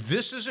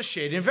 This is a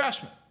shared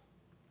investment.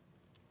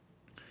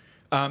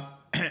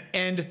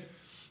 And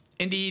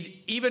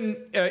indeed, even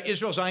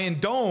Israel's Iron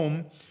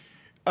Dome,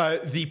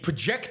 the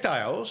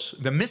projectiles,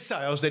 the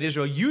missiles that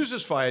Israel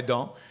uses for Iron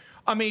Dome,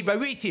 are made by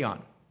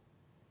Raytheon.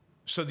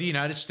 So the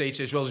United States,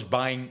 Israel is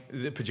buying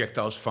the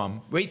projectiles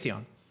from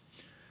Raytheon.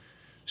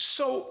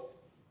 So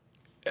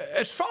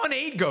as foreign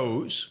aid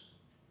goes,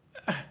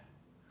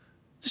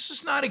 this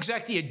is not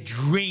exactly a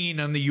drain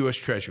on the U.S.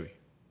 Treasury.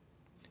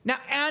 Now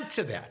add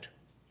to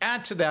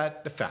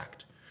that the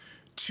fact,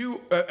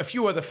 a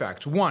few other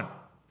facts. One,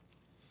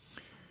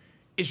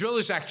 Israel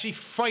is actually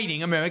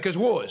fighting America's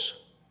wars.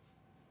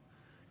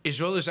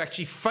 Israel is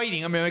actually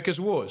fighting America's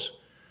wars.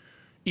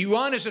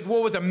 Iran is at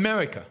war with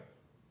America.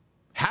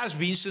 Has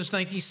been since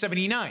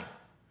 1979.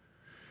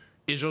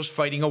 Israel's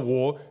fighting a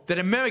war that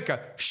America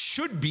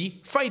should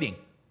be fighting.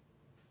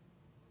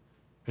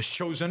 Has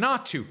chosen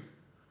not to,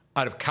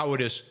 out of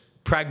cowardice,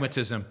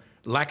 pragmatism,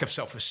 lack of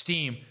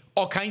self-esteem,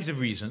 all kinds of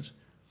reasons.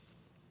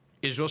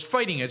 Israel's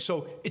fighting it.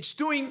 So it's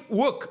doing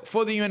work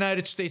for the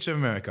United States of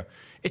America.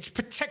 It's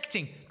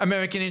protecting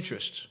American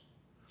interests.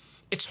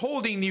 It's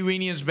holding the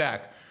Iranians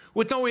back.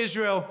 With no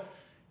Israel,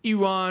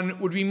 Iran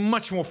would be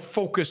much more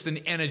focused and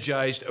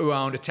energized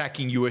around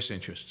attacking U.S.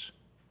 interests.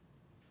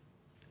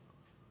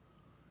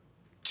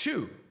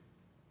 Two,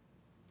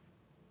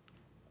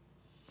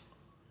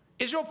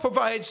 Israel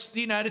provides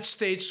the United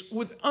States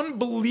with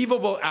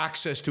unbelievable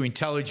access to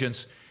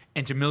intelligence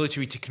and to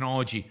military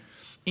technology,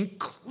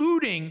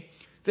 including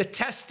the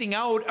testing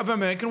out of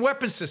American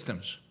weapon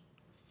systems.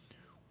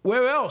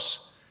 Where else?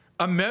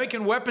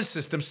 American weapon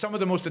systems, some of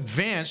the most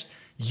advanced,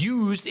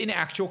 used in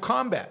actual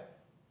combat.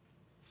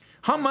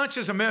 How much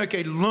has America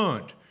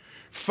learned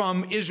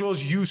from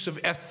Israel's use of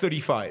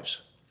F-35s?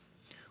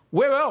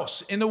 Where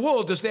else in the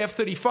world does the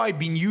F-35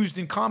 being used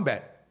in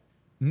combat?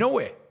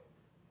 Nowhere.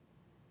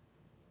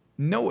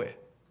 Nowhere.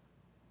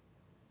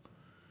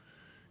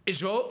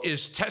 Israel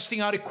is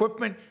testing out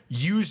equipment,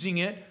 using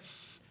it,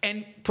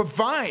 and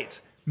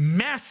provides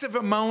massive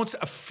amounts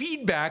of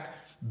feedback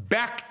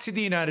back to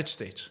the United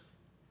States.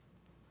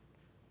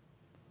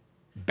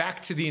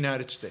 Back to the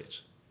United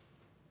States.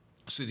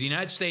 So the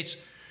United States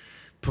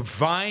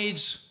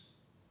provides,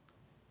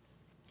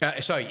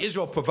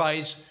 Israel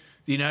provides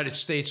the United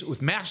States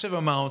with massive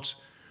amounts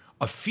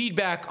of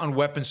feedback on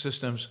weapon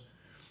systems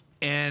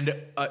and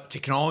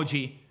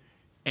technology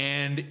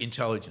and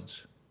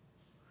intelligence,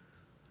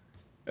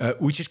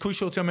 which is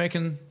crucial to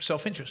American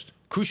self-interest,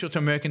 crucial to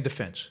American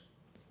defense.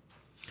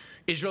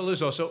 Israel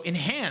has also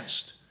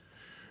enhanced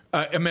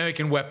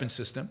American weapon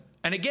system,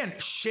 and again,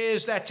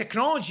 shares that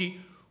technology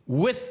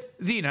with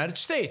the United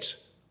States.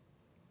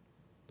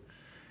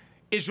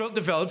 Israel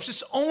develops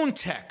its own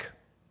tech.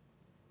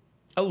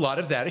 A lot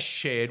of that is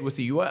shared with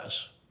the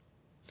U.S.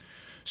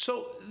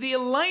 So the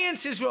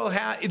alliance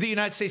the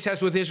United States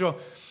has with Israel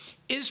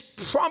is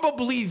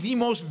probably the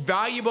most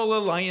valuable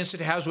alliance it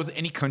has with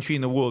any country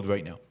in the world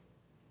right now.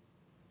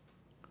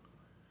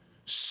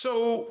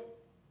 So,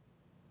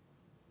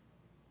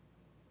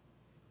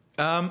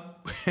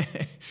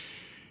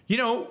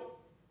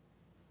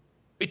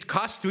 it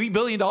costs $3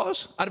 billion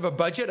out of a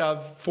budget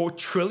of $4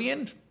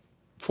 trillion,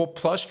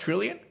 $4+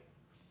 trillion.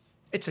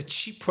 It's a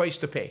cheap price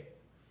to pay.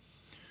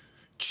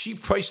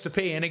 Cheap price to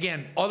pay. And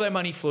again, all that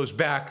money flows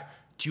back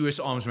to U.S.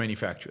 arms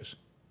manufacturers.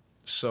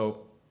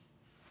 So,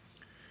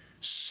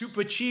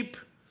 super cheap,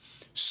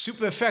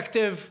 super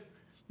effective,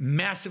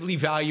 massively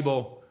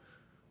valuable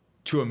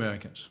to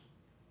Americans.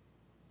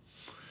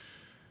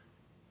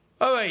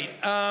 All right,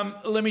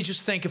 let me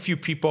just thank a few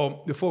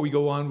people before we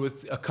go on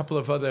with a couple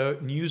of other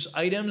news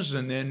items,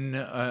 and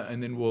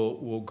then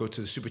we'll go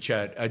to the super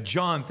chat.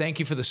 John, thank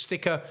you for the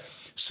sticker.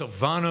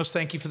 Silvanos,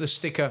 thank you for the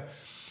sticker.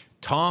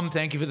 Tom,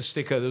 thank you for the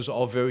sticker. Those are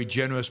all very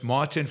generous.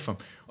 Martin from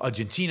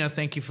Argentina,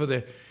 thank you for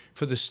the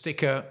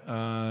sticker.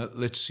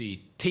 Let's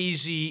see,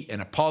 Tazy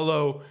and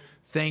Apollo,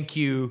 thank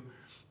you.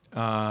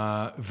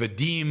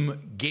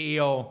 Vadim,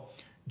 Gail,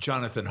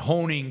 Jonathan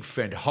Honing,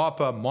 Fred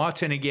Harper,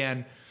 Martin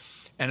again,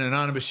 an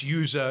anonymous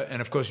user,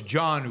 and of course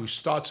John, who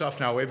starts off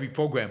now every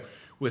program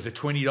with a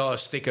 $20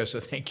 sticker. So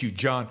thank you,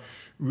 John.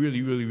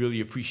 Really, really, really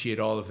appreciate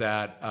all of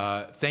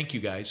that. Thank you,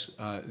 guys.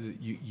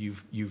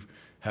 You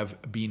have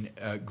been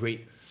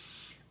great.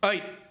 All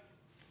right,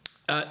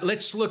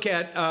 let's look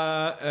at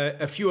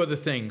a few other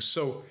things.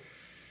 So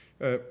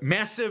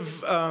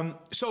massive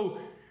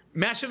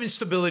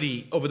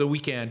instability over the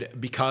weekend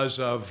because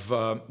of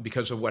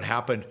what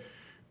happened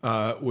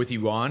with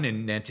Iran,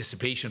 in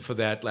anticipation for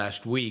that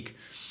last week.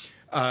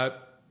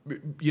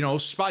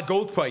 spot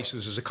gold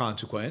prices as a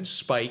consequence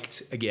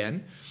spiked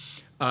again.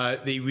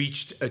 They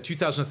reached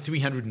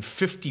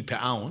 2,350 per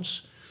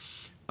ounce,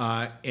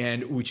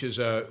 and which is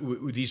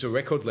these are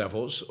record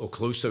levels or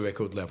close to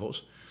record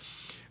levels.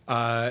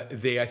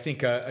 They, I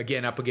think,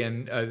 again up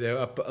again. They're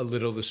up a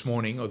little this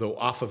morning, although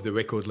off of the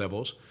record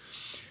levels.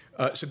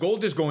 So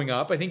gold is going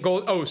up. I think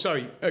gold. Oh,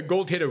 sorry,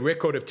 gold hit a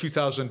record of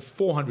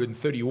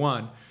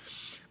 2,431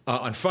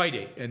 on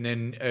Friday, and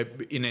then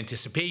in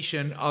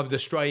anticipation of the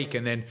strike,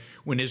 and then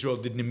when Israel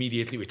didn't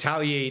immediately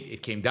retaliate,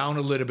 it came down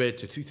a little bit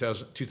to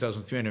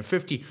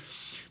 2,350.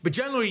 But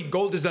generally,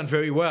 gold has done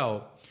very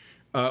well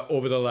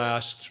over the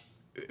last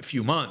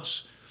few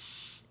months,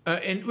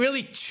 and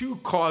really two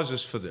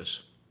causes for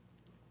this.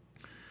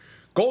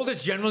 Gold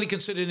is generally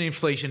considered an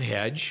inflation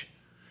hedge,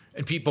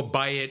 and people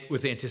buy it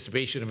with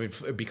anticipation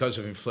of because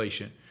of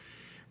inflation.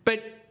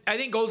 But I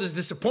think gold is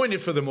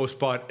disappointed for the most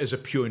part as a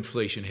pure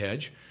inflation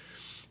hedge.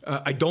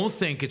 I don't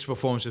think its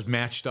performance has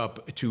matched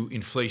up to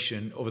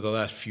inflation over the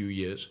last few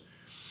years.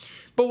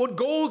 But what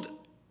gold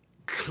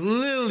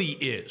clearly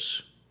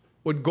is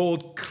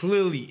gold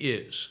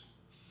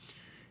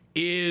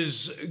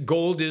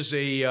is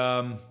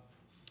a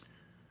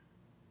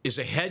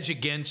hedge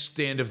against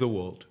the end of the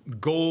world.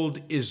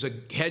 Gold is a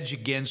hedge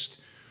against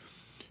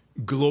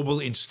global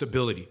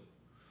instability.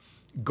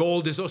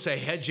 Gold is also a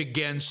hedge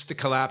against the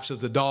collapse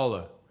of the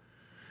dollar.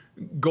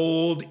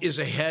 Gold is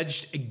a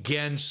hedge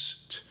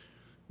against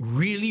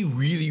really,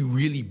 really,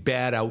 really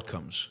bad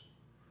outcomes.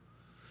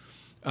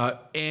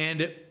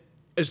 And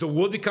as the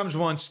world becomes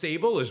more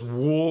unstable, as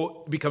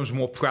war becomes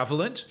more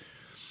prevalent,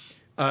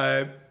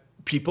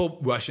 people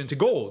rush into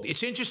gold.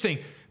 It's interesting.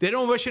 They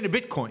don't rush into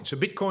Bitcoin. So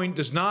Bitcoin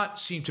does not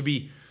seem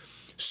to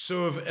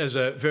serve as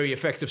a very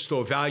effective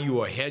store of value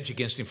or a hedge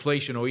against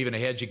inflation, or even a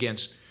hedge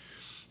against,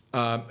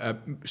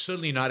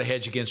 certainly not a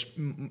hedge against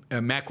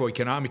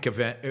macroeconomic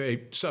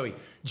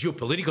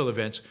geopolitical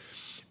events.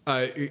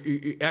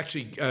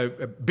 Actually,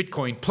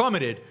 Bitcoin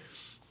plummeted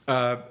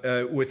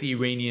with the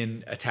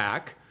Iranian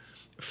attack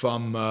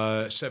from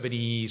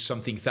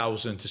 70-something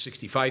thousand to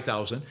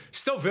 65,000.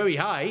 Still very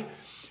high,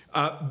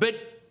 but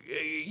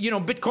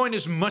Bitcoin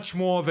is much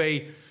more of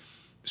a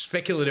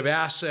speculative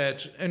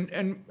asset,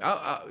 and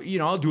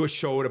I'll do a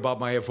show about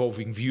my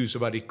evolving views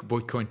about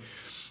Bitcoin.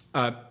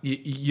 And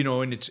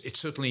it's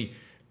certainly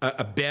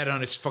a bet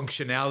on its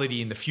functionality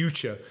in the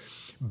future,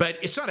 but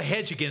it's not a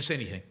hedge against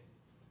anything.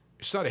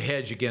 It's not a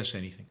hedge against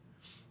anything.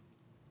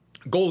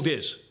 Gold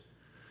is.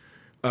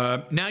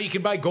 Now you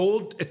can buy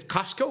gold at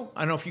Costco.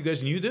 I don't know if you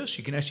guys knew this.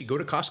 You can actually go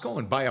to Costco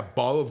and buy a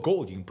bar of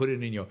gold. You can put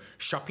it in your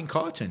shopping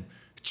cart and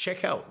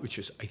check out, which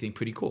is, I think,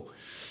 pretty cool.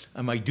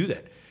 I might do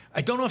that.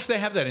 I don't know if they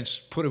have that in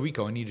Puerto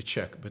Rico. I need to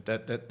check, but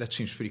that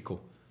seems pretty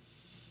cool.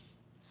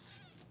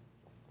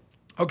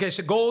 Okay,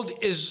 so gold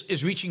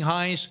is reaching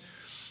highs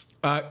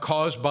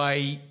caused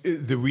by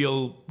the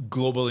real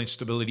global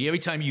instability. Every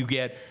time you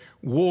get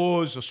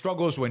wars or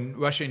struggles, when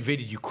Russia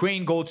invaded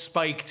Ukraine, gold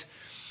spiked,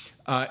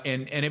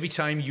 and every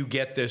time you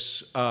get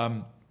this,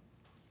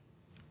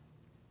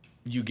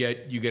 you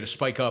get a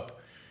spike up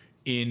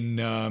in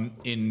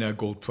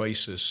gold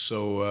prices.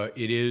 So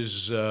it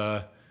is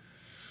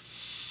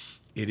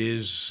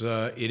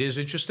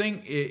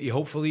interesting.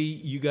 Hopefully,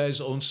 you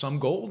guys own some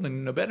gold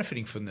and are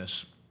benefiting from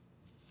this.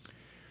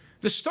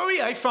 The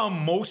story I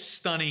found most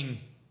stunning,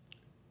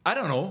 I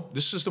don't know,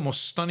 this is the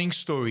most stunning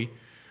story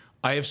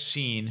I have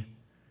seen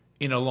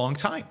in a long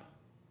time,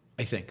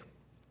 I think.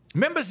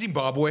 Remember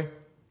Zimbabwe?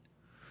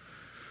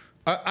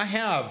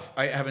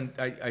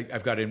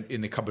 I've got it in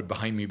the cupboard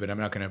behind me, but I'm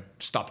not going to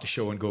stop the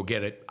show and go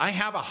get it. I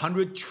have a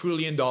 $100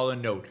 trillion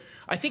note.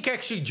 I think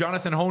actually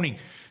Jonathan Honing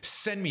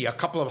sent me a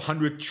couple of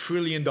 $100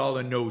 trillion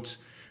notes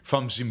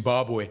from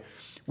Zimbabwe,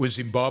 where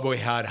Zimbabwe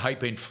had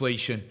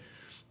hyperinflation,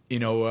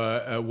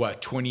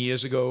 20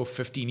 years ago,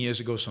 15 years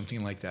ago,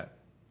 something like that.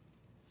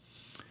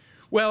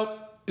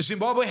 Well,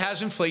 Zimbabwe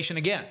has inflation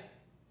again.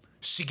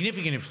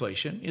 Significant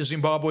inflation.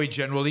 Zimbabwe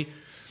generally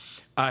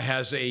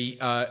has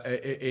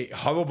a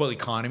horrible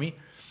economy.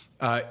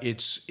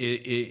 It's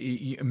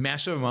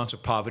massive amounts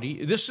of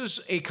poverty. This is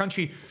a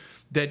country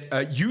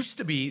that used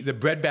to be the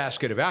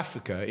breadbasket of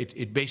Africa.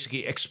 It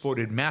basically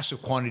exported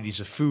massive quantities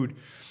of food.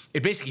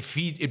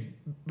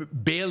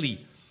 It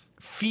barely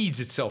feeds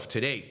itself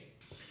today.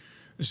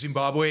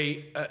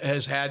 Zimbabwe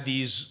has had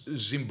these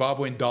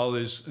Zimbabwean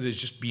dollars that have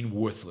just been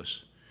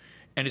worthless.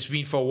 And it's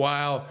been for a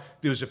while.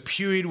 There was a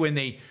period when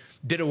they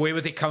did away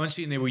with the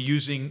currency and they were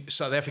using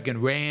South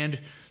African rand,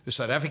 the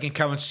South African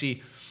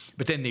currency,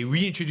 but then they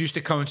reintroduced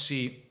the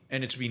currency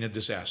and it's been a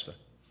disaster.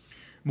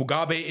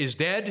 Mugabe is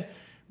dead,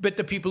 but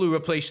the people who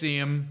replaced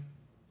him,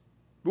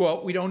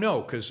 well, we don't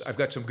know, because I've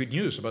got some good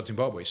news about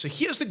Zimbabwe. So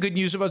here's the good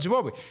news about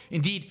Zimbabwe.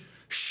 Indeed,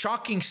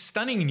 shocking,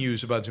 stunning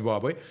news about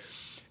Zimbabwe.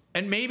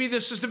 And maybe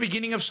this is the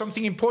beginning of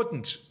something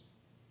important.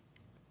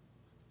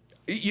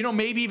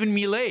 Maybe even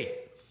Milei.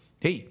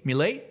 Hey,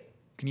 Milei,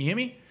 can you hear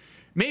me?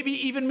 Maybe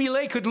even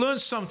Milei could learn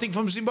something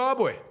from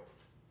Zimbabwe.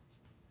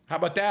 How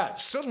about that?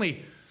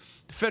 Certainly,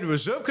 the Federal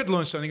Reserve could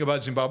learn something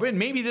about Zimbabwe, and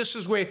maybe this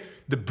is where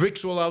the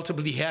BRICS will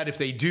ultimately head if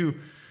they do,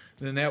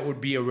 then that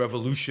would be a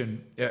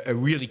revolution, a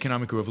real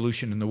economic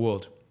revolution in the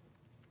world.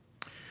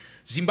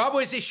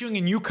 Zimbabwe is issuing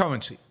a new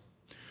currency.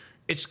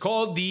 It's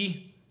called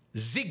the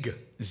ZIG,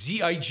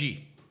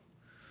 Z-I-G.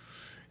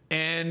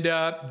 And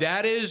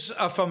that is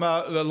from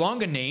a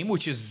longer name,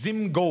 which is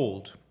Zim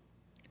Gold.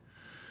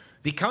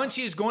 The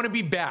currency is going to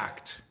be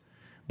backed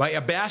by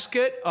a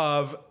basket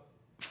of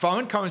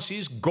foreign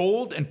currencies,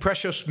 gold and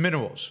precious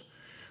minerals,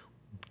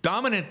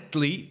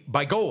 dominantly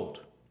by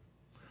gold.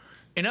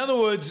 In other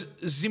words,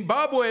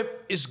 Zimbabwe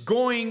is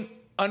going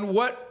on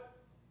what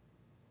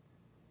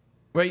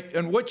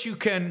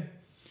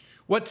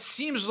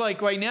seems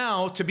like right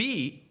now to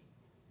be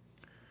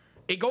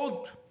a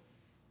gold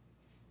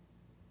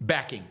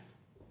backing.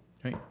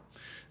 Right?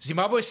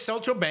 Zimbabwe's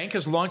central bank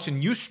has launched a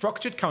new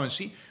structured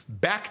currency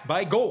backed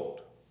by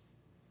gold,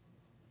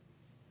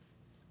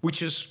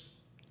 which is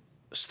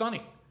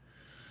stunning.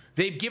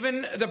 They've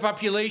given the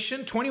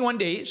population 21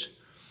 days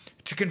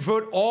to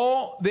convert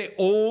all their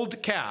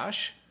old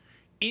cash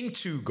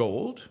into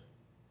gold,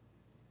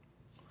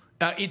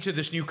 into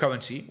this new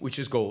currency, which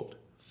is gold.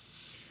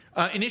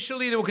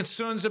 Initially, there were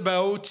concerns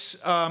about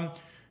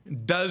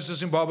does the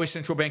Zimbabwe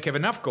Central Bank have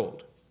enough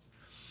gold?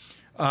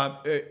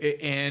 They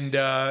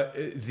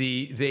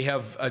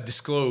have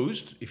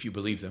disclosed, if you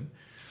believe them,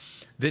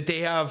 that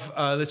they have,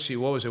 let's see,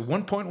 what was it,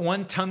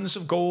 1.1 tons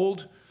of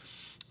gold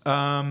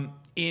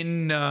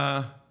in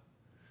the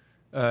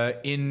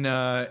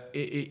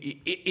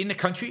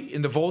country,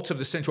 in the vaults of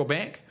the central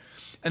bank,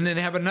 and then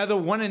they have another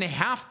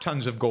 1.5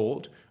 tons of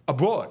gold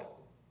abroad.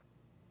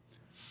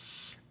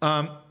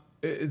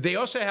 They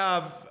also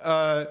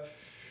have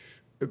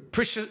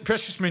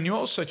precious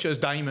minerals such as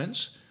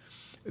diamonds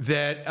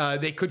that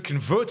they could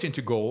convert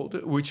into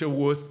gold, which are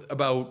worth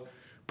about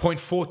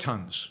 0.4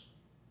 tons.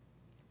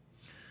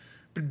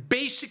 But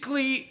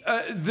basically,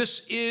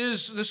 this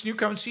new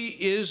currency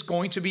is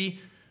going to be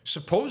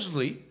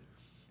supposedly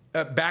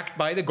backed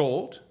by the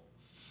gold.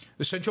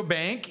 The central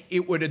bank,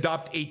 it would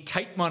adopt a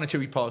tight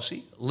monetary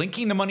policy,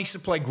 linking the money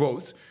supply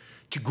growth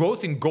to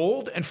growth in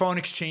gold and foreign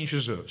exchange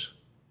reserves.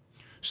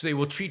 So they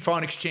will treat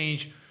foreign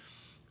exchange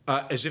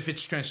as if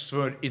it's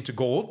transferred into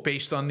gold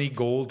based on the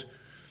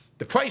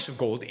price of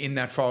gold in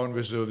that foreign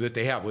reserve that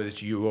they have, whether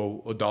it's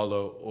euro or dollar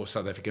or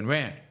South African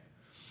rand.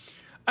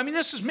 I mean,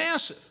 this is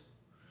massive.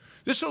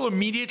 This will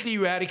immediately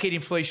eradicate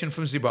inflation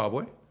from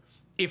Zimbabwe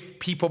if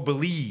people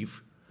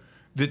believe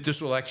that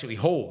this will actually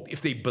hold,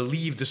 if they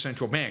believe the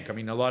central bank. I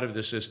mean, a lot of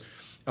this is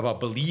about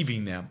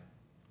believing them.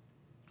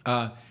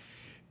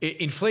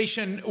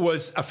 Inflation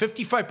was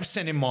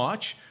 55% in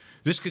March.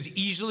 This could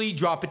easily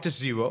drop it to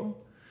 0.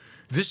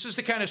 This is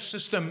the kind of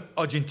system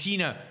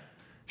Argentina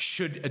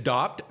should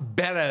adopt,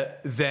 better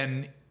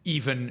than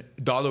even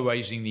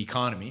dollarizing the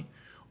economy.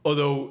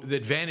 Although the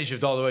advantage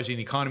of dollarizing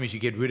the economy is you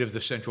get rid of the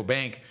central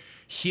bank.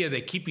 Here they're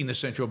keeping the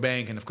central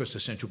bank, and of course the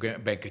central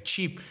bank could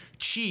cheat,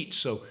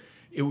 so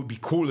it would be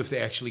cool if they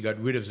actually got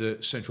rid of the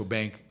central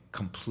bank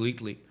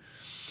completely.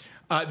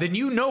 The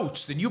new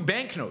notes, the new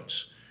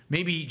banknotes,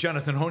 maybe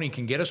Jonathan Honing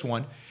can get us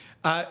one,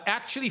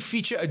 actually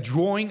feature a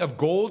drawing of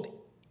gold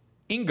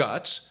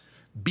ingots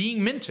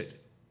being minted.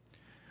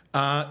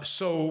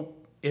 So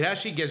it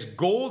actually gets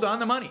gold on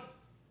the money.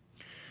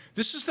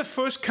 This is the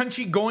first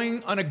country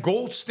going on a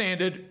gold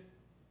standard,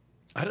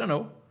 I don't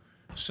know,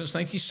 since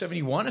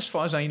 1971, as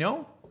far as I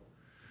know.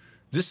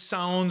 This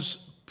sounds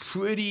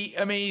pretty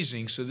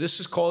amazing. So this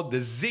is called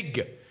the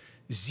ZIG,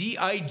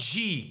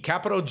 Z-I-G,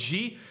 capital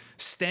G,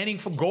 standing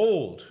for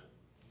gold.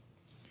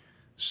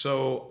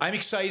 So I'm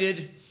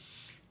excited.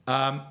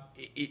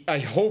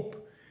 I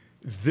hope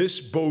this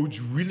bodes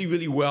really,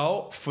 really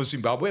well for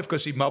Zimbabwe. Of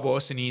course, Zimbabwe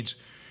also needs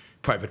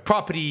private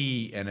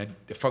property and a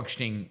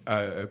functioning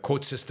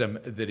court system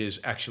that is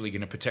actually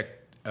going to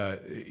protect,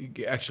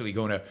 actually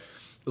going to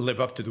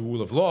live up to the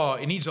rule of law.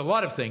 It needs a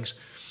lot of things,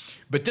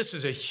 but this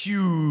is a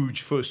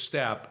huge first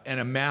step and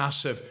a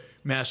massive,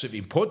 massive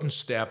important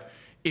step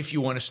if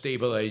you want to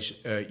stabilize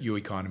your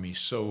economy.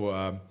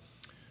 So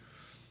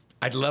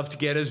I'd love to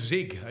get a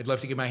ZIG. I'd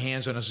love to get my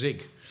hands on a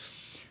ZIG.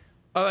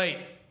 All right,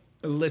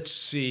 let's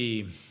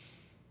see.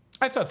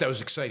 I thought that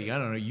was exciting. I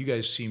don't know. You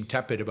guys seem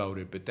tepid about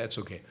it, but that's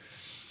okay.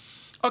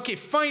 Okay,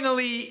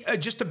 finally,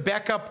 just to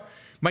back up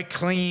my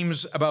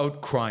claims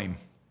about crime.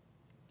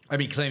 I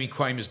mean, claiming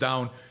crime is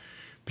down,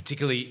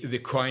 particularly the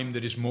crime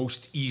that is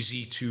most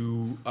easy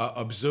to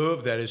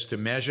observe, that is to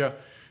measure,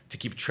 to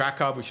keep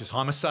track of, which is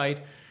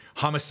homicide.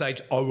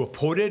 Homicides are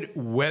reported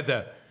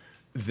whether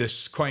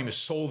this crime is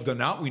solved or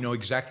not. We know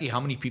exactly how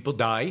many people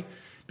die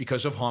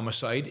because of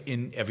homicide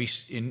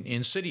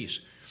in cities.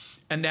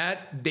 And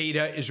that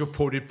data is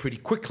reported pretty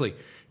quickly.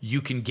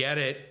 You can get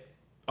it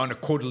on a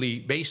quarterly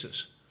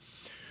basis.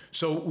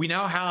 So we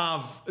now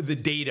have the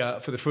data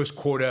for the first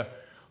quarter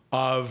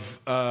of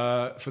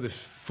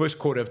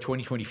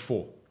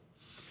 2024,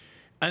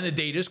 and the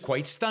data is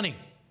quite stunning.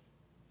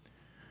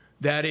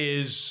 That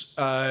is,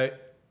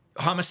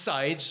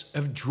 homicides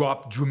have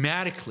dropped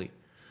dramatically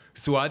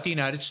throughout the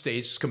United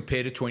States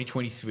compared to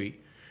 2023,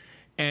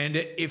 and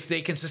if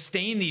they can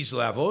sustain these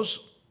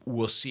levels,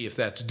 we'll see if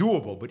that's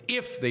doable. But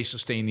if they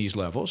sustain these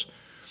levels,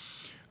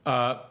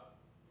 on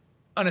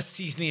a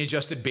seasonally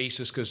adjusted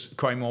basis, because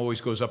crime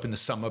always goes up in the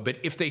summer, but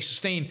if they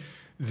sustain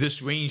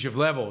this range of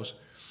levels,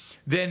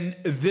 then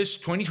this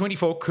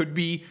 2024 could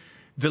be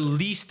the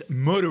least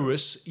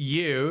murderous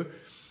year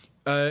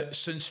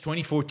since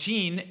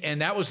 2014,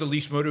 and that was the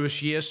least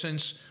murderous year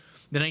since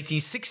the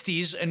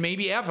 1960s and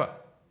maybe ever,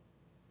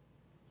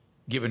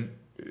 given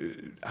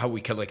how we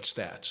collect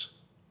stats.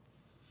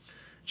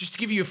 Just to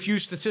give you a few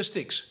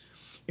statistics,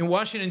 in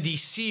Washington,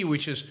 D.C.,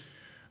 which is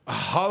a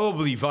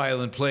horribly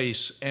violent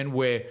place and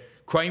where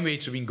crime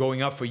rates have been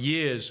going up for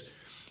years,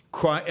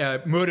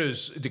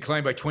 murders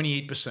declined by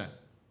 28%.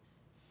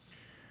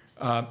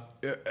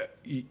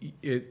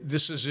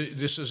 This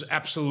is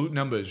absolute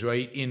numbers,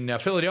 right? In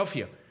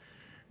Philadelphia,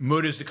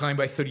 murders declined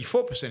by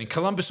 34%. In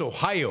Columbus,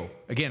 Ohio,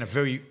 again, a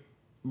very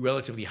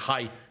relatively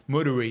high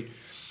murder rate,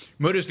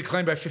 murders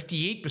declined by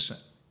 58%.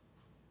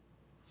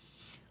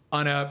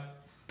 On a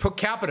per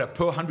capita,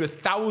 per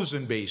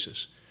 100,000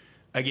 basis,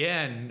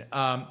 again,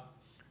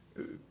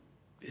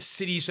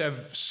 cities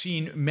have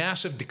seen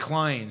massive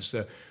declines.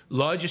 The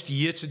largest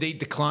year-to-date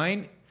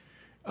decline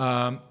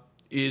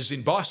is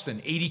in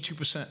Boston,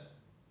 82%.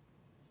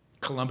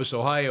 Columbus,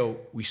 Ohio,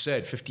 we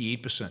said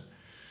 58%.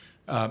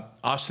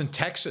 Austin,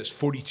 Texas,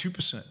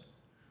 42%.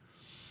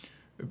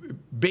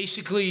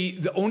 Basically,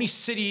 the only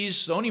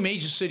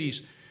major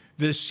cities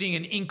that are seeing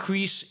an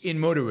increase in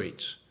murder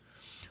rates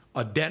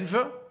are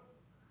Denver,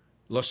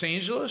 Los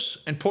Angeles,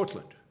 and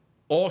Portland.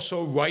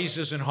 Also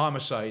rises in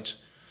homicides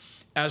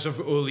as of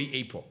early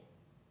April.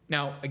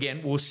 Now,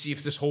 again, we'll see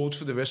if this holds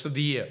for the rest of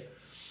the year.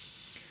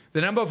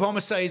 The number of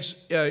homicides,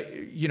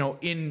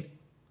 in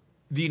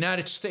the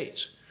United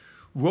States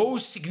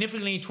rose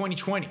significantly in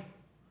 2020.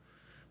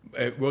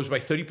 It rose by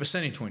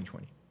 30% in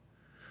 2020.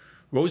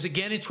 Rose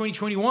again in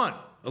 2021,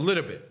 a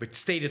little bit, but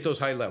stayed at those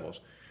high levels.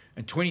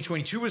 And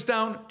 2022 was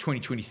down,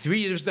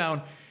 2023 was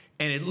down,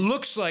 and it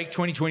looks like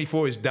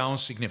 2024 is down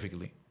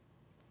significantly.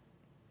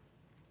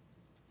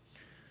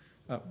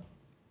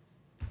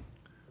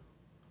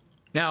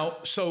 Now,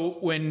 so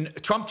when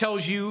Trump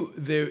tells you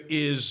there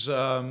is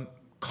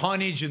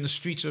carnage in the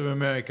streets of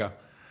America,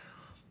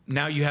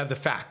 now you have the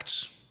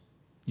facts.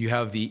 You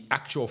have the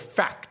actual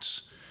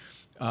facts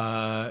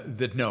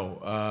that know.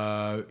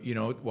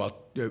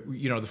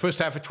 The first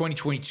half of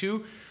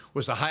 2022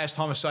 was the highest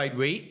homicide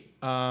rate.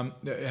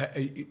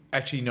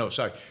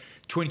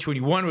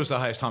 2021 was the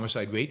highest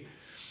homicide rate.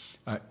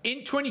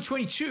 In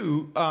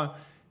 2022,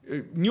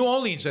 New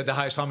Orleans had the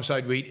highest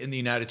homicide rate in the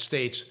United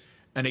States.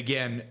 And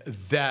again,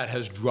 that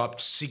has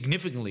dropped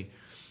significantly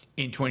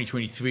in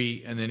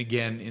 2023 and then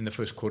again in the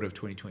first quarter of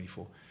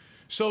 2024.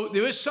 So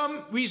there is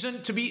some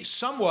reason to be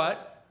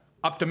somewhat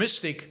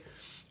optimistic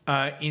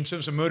in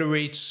terms of murder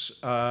rates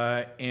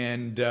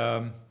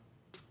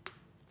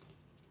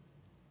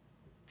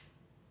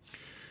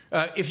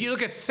if you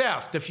look at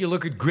theft, if you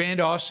look at grand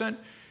arson,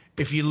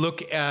 if you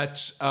look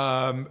at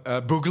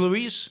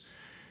burglaries,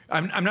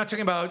 I'm not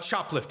talking about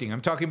shoplifting.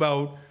 I'm talking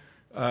about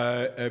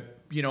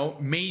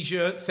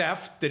major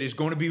theft that is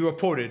going to be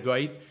reported,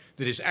 right?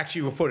 That is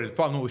actually reported. The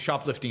problem with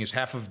shoplifting is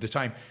half of the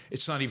time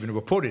it's not even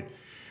reported.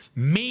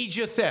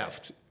 Major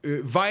theft,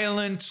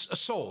 violent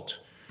assault,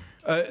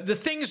 the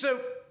things that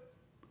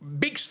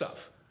big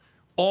stuff,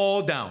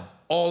 all down,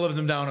 all of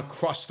them down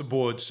across the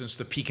board since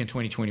the peak in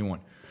 2021.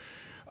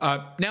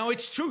 Now,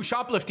 it's true,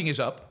 shoplifting is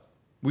up.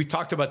 We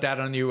talked about that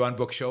on the Yaron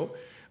Book Show,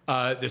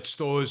 that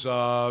stores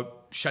are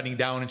shutting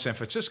down in San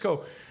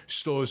Francisco.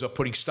 Stores are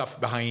putting stuff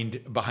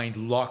behind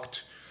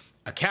locked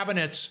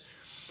cabinets.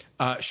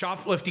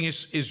 Shoplifting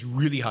is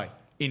really high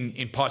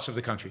in parts of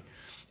the country.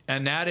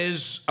 And that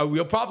is a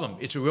real problem.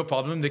 It's a real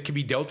problem that can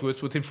be dealt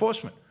with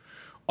enforcement.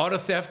 Auto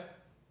theft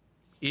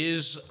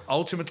is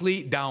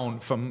ultimately down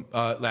from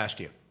last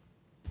year.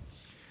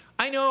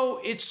 I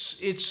know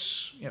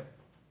it's yeah,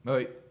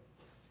 right.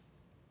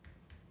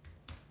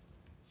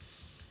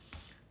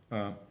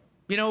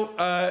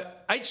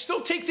 I'd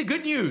still take the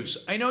good news.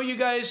 I know you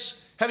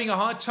guys having a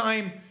hard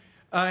time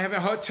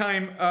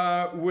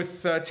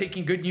with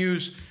taking good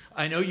news.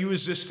 I know you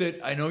resist it.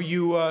 I know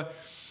you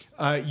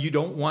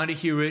don't want to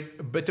hear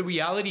it. But the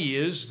reality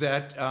is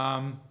that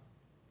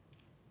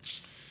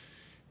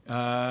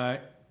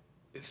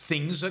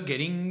things are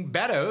getting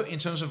better in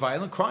terms of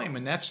violent crime,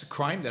 and that's the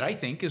crime that I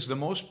think is the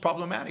most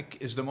problematic,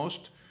 is the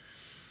most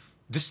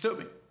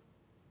disturbing.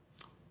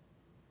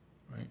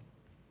 Right.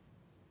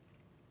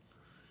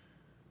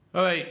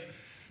 All right.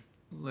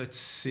 Let's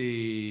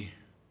see.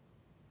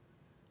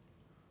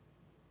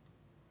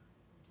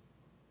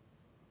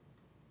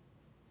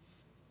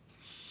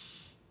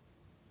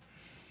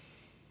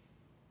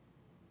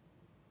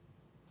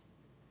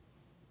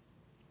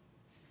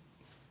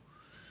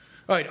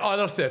 All right,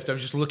 auto theft. I'm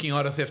just looking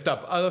auto theft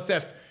up. Auto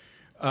theft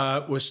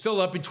was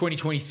still up in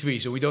 2023,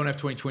 so we don't have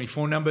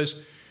 2024 numbers.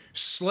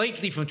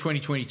 Slightly from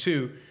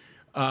 2022,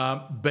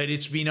 but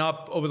it's been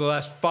up over the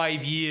last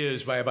 5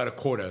 years by about a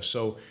quarter.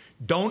 So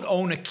don't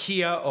own a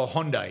Kia or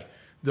Hyundai.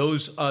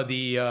 Those are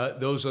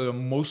the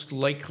most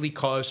likely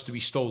cars to be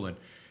stolen.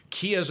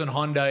 Kias and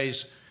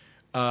Hyundais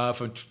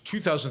from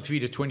 2003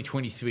 to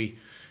 2023,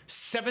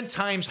 7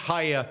 times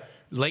higher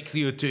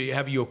likelihood to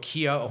have your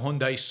Kia or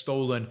Hyundai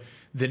stolen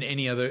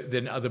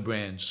than other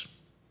brands.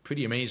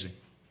 Pretty amazing.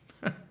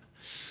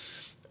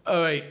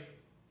 All right.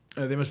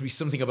 There must be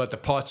something about the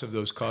parts of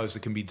those cars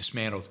that can be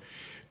dismantled.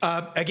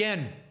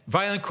 Again,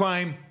 violent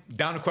crime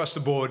down across the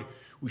board.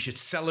 We should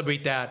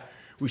celebrate that.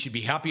 We should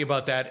be happy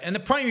about that. And the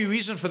primary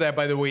reason for that,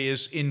 by the way,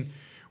 is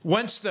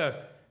once the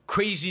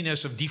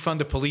craziness of defund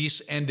the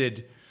police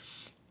ended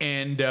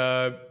and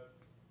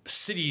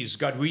cities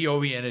got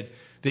reoriented,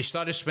 they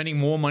started spending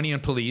more money on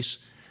police.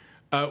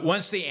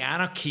 Once the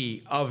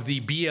anarchy of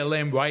the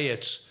BLM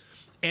riots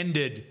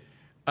ended,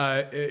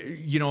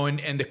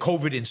 and the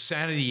COVID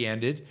insanity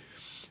ended,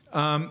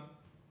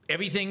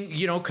 everything,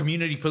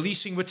 community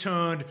policing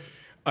returned,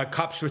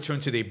 cops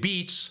returned to their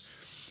beats,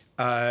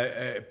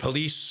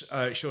 police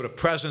showed a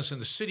presence in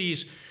the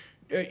cities.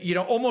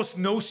 Almost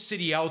no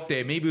city out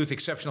there, maybe with the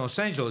exception of Los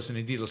Angeles, and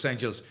indeed Los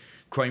Angeles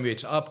crime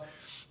rates up,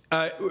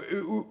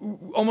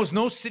 almost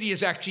no city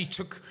has actually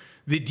took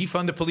the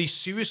defund the police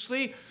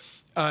seriously,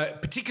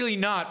 particularly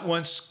not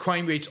once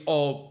crime rates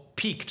all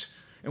peaked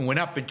and went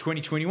up in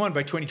 2021.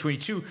 By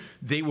 2022,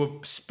 they were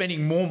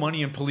spending more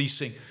money on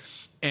policing,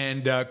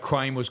 and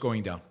crime was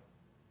going down.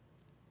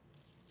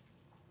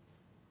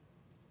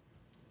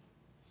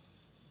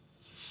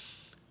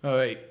 All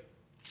right.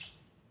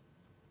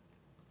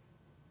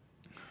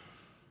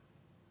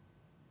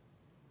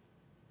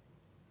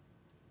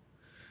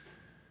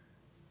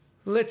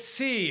 Let's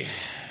see.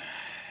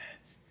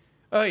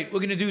 All right, we're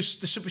going to do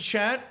the super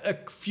chat. A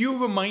few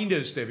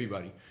reminders to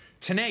everybody.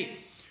 Tonight,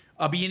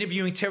 I'll be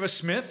interviewing Tara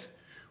Smith.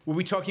 We'll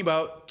be talking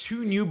about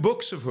 2 new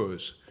books of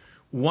hers,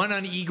 one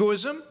on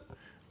egoism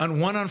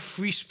and one on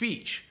free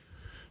speech.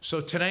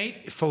 So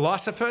tonight,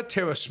 philosopher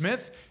Tara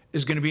Smith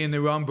is going to be in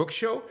the Round Book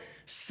Show,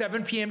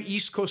 7 p.m.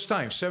 East Coast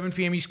time. 7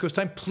 p.m. East Coast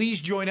time.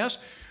 Please join us.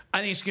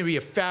 I think it's going to be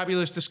a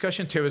fabulous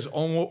discussion. Tara's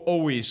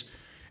always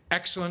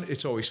excellent.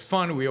 It's always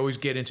fun. We always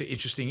get into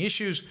interesting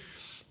issues.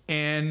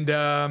 And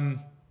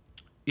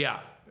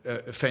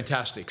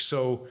fantastic.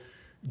 So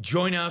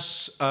join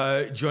us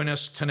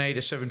tonight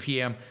at 7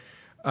 p.m.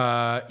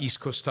 East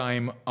Coast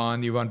time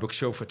on the Round Book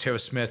Show for Tara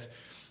Smith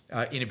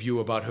interview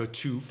about her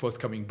 2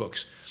 forthcoming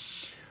books.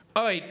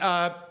 All right.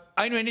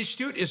 Ayn Rand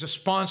Institute is a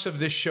sponsor of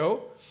this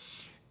show.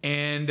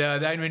 And the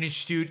Ayn Rand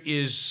Institute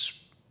is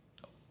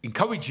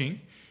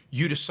encouraging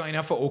you to sign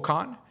up for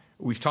OCON.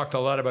 We've talked a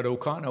lot about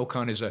OCON.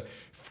 OCON is a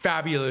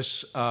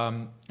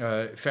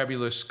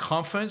fabulous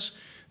conference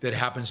that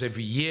happens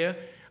every year.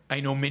 I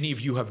know many of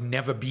you have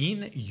never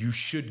been. You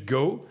should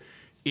go.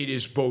 It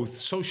is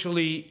both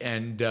socially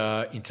and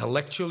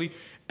intellectually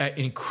an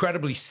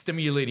incredibly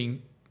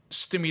stimulating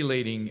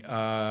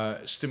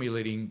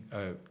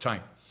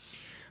time.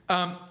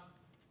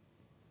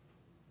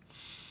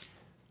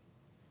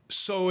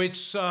 So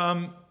it's,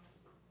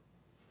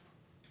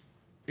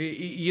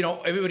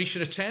 everybody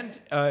should attend.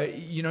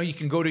 You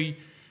can go to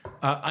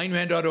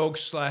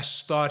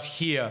aynrand.org/start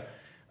here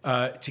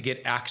to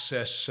get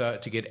access for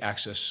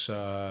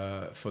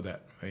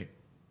that, right?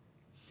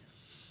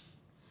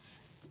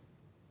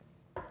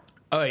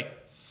 All right.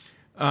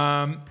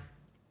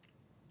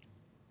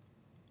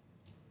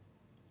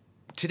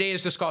 Today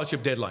is the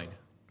scholarship deadline.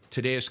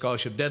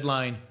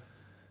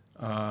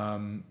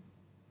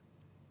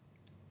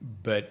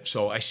 But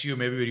so I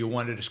assume everybody who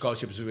wanted a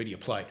scholarship has already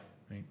applied.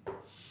 Right?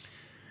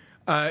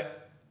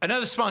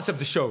 Another sponsor of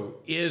the show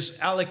is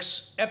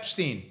Alex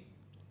Epstein.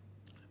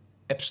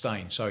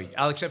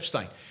 Alex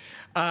Epstein.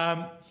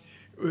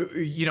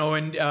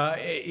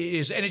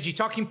 Is Energy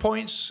Talking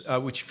Points,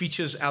 which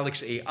features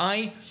Alex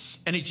AI.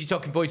 Energy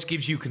Talking Points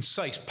gives you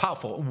concise,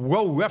 powerful,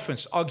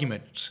 well-referenced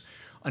arguments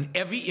on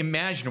every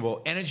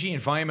imaginable energy,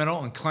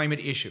 environmental, and climate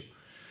issue.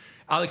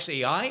 Alex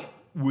AI,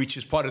 which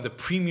is part of the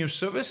premium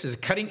service, is a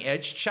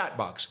cutting-edge chat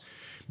box.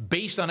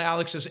 Based on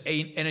Alex's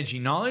energy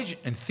knowledge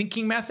and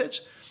thinking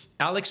methods,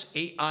 Alex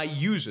AI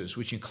users,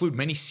 which include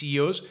many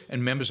CEOs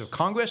and members of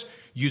Congress,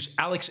 use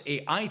Alex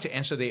AI to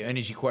answer their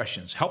energy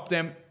questions, help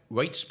them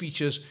write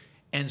speeches,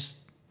 and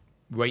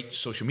write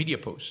social media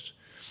posts.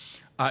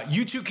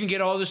 You too can get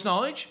all this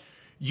knowledge.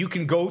 You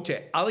can go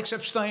to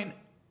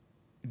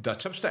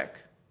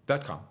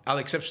alexepstein.substack.com,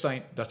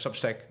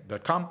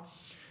 alexepstein.substack.com,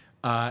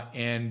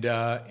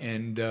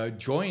 and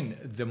join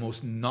the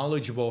most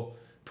knowledgeable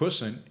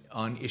person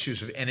on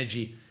issues of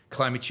energy,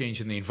 climate change,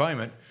 and the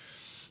environment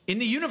in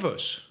the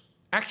universe,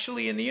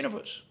 actually in the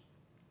universe.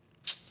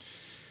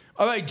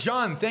 All right,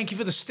 John, thank you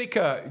for the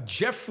sticker.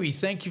 Jeffrey,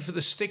 thank you for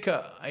the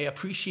sticker. I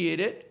appreciate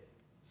it.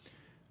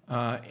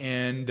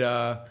 And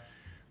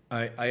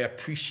I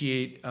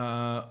appreciate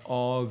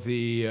all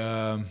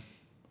the...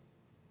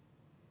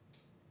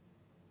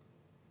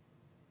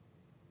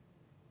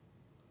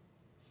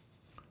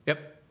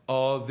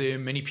 all the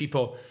many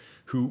people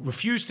who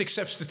refuse to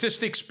accept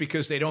statistics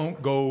because they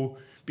don't go,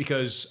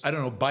 because, I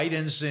don't know,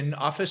 Biden's in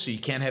office, so you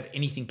can't have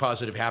anything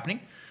positive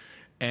happening.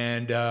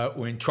 And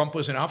when Trump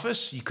was in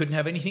office, you couldn't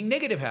have anything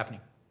negative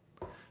happening.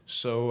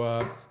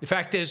 So the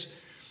fact is,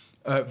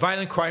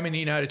 violent crime in the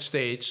United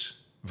States,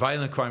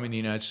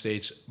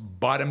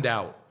 bottomed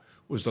out,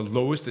 was the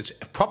lowest it's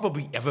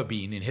probably ever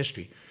been in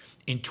history.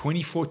 In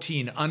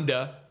 2014,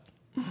 under,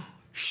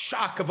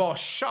 shock of all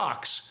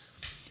shocks,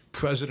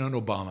 President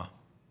Obama.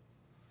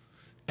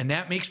 And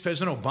that makes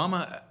President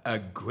Obama a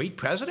great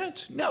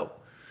president? No.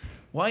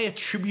 Why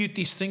attribute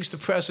these things to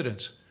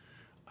presidents?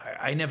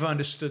 I never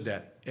understood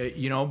that.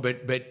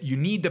 But you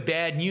need the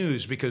bad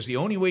news, because the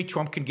only way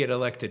Trump can get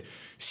elected,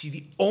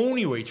 the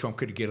only way Trump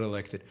could get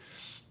elected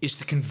is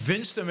to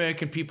convince the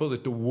American people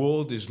that the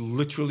world is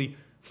literally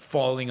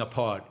falling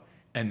apart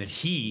and that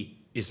he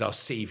is our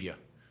savior.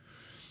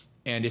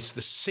 And it's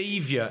the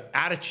savior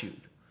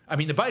attitude. I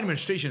mean, the Biden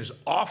administration is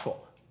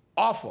awful,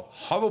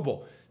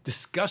 horrible,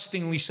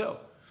 disgustingly so.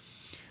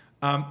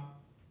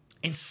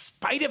 In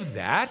spite of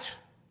that,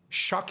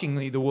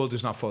 shockingly, the world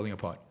is not falling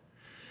apart.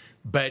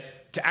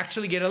 But to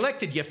actually get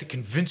elected, you have to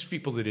convince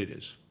people that it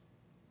is.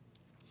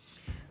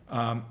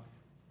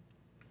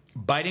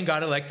 Biden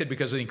got elected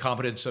because of the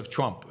incompetence of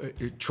Trump.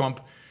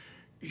 Trump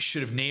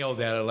should have nailed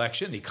that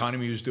election. The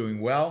economy was doing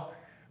well.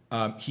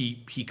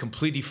 He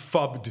completely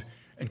fubbed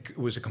and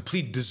was a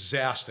complete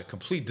disaster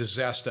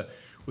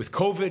with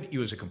COVID. He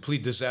was a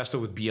complete disaster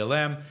with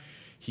BLM.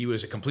 He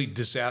was a complete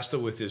disaster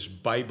with his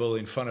Bible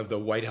in front of the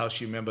White House.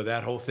 You remember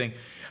that whole thing?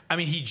 I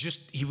mean,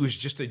 he was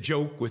just a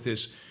joke with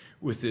his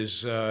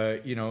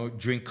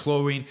drink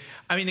chlorine.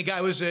 I mean, the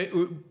guy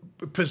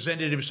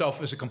presented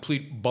himself as a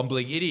complete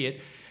bumbling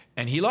idiot,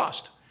 and he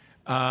lost.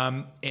 He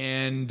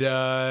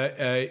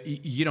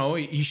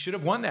should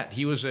have won that.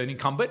 He was an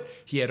incumbent.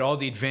 He had all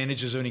the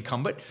advantages of an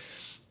incumbent.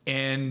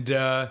 And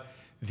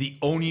the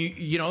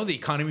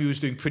economy was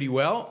doing pretty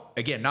well.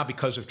 Again, not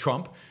because of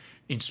Trump.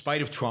 In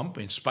spite of Trump,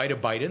 in spite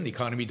of Biden, the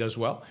economy does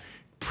well.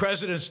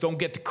 Presidents don't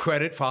get the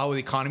credit for how the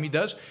economy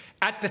does.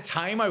 At the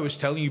time, I was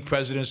telling you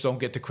presidents don't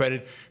get the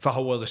credit for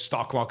how well the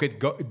stock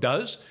market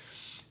does.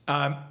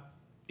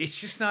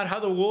 It's just not how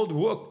the world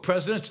works.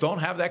 Presidents don't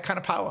have that kind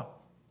of power.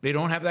 They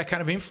don't have that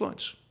kind of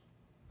influence.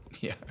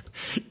 Yeah.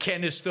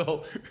 Ken is,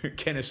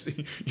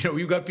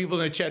 you've got people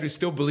in the chat who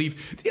still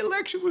believe the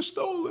election was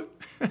stolen.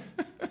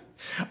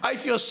 I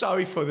feel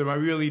sorry for them. I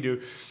really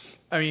do.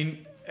 I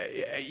mean,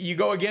 you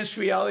go against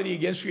reality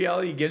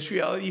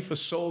for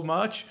so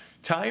much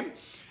time.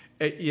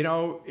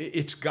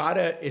 It's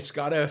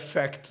gotta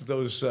affect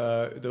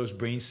those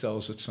brain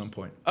cells at some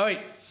point. All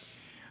right,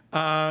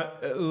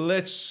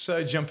 let's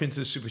jump into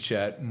the super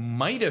chat.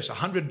 Midas,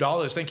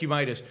 $100. Thank you,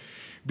 Midas.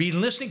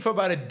 Been listening for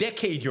about a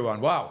decade, Yaron.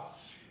 Wow.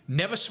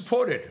 Never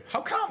supported.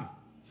 How come?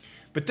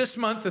 But this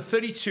month, at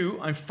 32,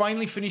 I'm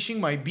finally finishing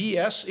my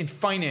BS in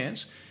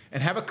finance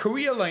and have a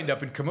career lined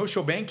up in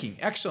commercial banking.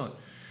 Excellent.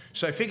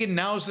 So I figured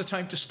now's the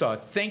time to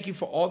start. Thank you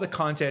for all the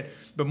content,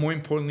 but more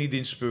importantly, the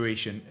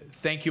inspiration.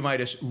 Thank you,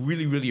 Midas.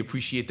 Really, really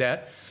appreciate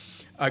that.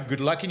 Good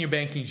luck in your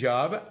banking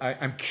job.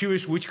 I'm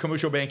curious which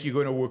commercial bank you're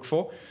going to work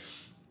for.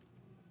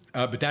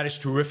 But that is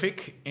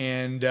terrific.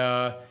 And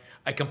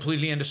I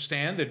completely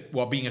understand that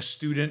while being a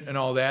student and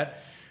all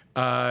that,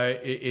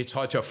 it's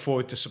hard to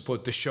afford to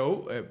support the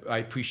show. I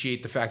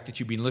appreciate the fact that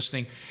you've been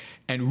listening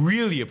and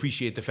really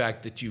appreciate the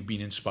fact that you've been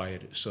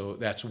inspired. So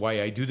that's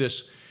why I do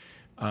this.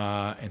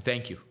 And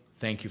thank you.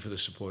 Thank you for the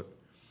support.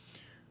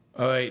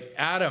 All right,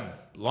 Adam,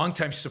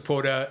 longtime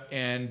supporter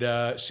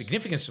and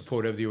significant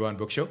supporter of the Yaron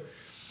Brook Show.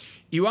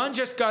 Iran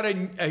just got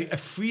a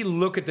free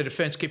look at the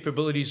defense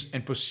capabilities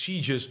and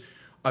procedures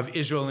of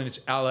Israel and its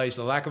allies.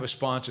 The lack of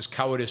response is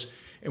cowardice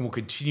and will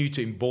continue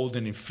to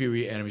embolden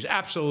inferior enemies.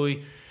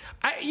 Absolutely.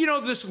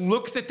 This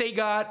look that they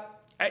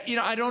got,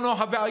 I don't know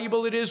how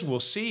valuable it is. We'll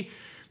see.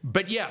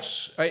 But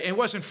yes, it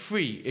wasn't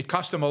free. It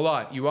cost them a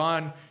lot.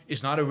 Iran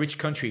is not a rich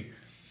country.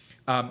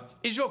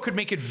 Israel could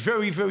make it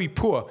very, very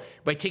poor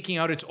by taking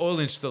out its oil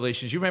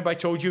installations. You remember I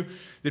told you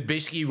that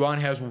basically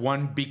Iran has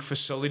one big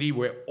facility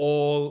where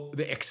all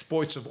the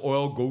exports of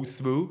oil go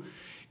through.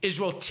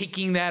 Israel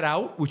taking that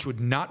out, which would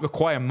not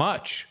require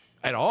much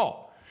at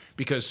all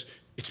because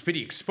it's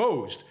pretty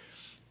exposed.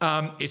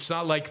 It's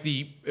not like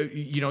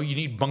you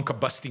need bunker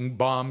busting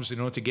bombs in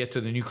order to get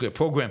to the nuclear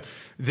program.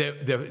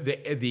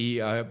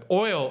 The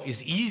oil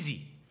is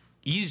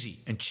easy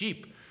and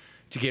cheap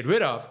to get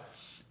rid of.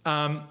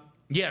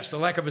 Yes, the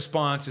lack of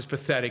response is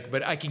pathetic,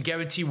 but I can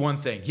guarantee one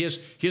thing.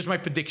 Here's my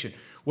prediction.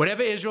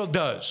 Whatever Israel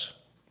does,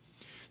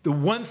 the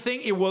one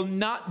thing it will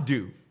not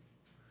do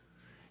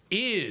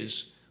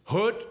is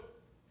hurt,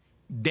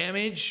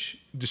 damage,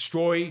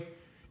 destroy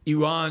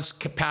Iran's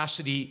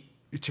capacity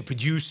to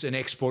produce and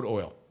export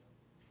oil.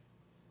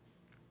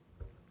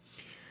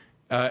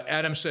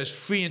 Adam says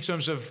free in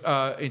terms of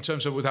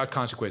without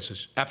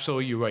consequences.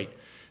 Absolutely, you're right.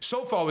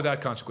 So far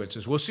without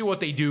consequences. We'll see what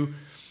they do.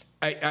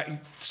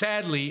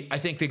 Sadly, I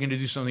think they're going to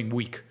do something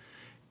weak.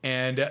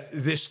 And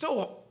they're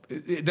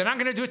not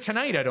going to do it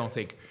tonight, I don't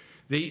think.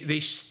 They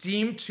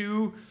seem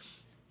to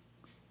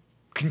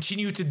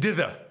continue to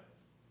dither.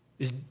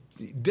 Is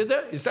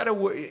that a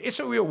word? It's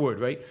a real word,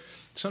 right?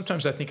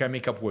 Sometimes I think I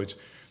make up words.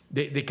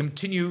 They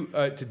continue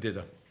to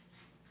dither.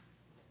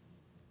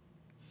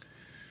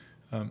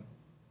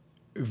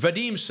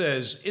 Vadim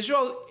says,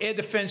 Israel air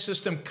defense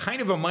system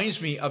kind of reminds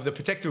me of the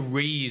protective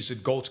rays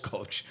at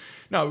Gulch.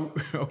 Now,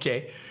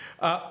 okay,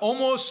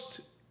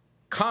 almost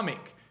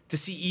comic to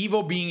see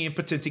evil being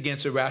impotent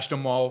against a rational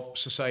moral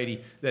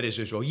society that is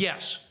Israel.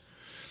 Yes,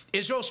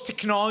 Israel's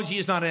technology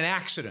is not an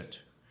accident.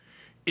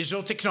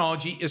 Israel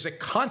technology is a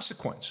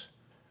consequence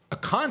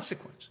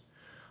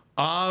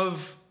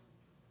of,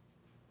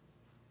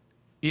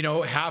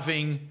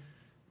 having,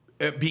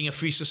 being a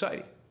free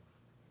society.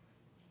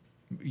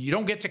 You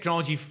don't get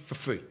technology for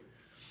free.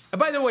 And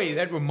by the way,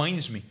 that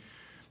reminds me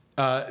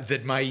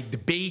that my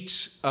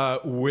debate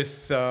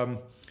with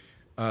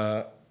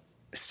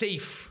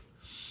Saif,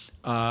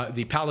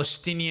 the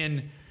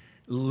Palestinian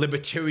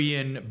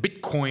libertarian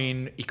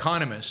Bitcoin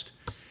economist,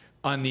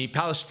 on the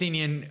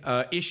Palestinian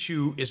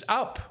issue is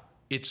up.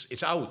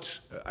 It's out.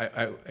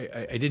 I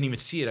didn't even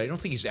see it. I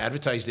don't think he's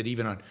advertised it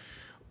even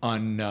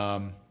on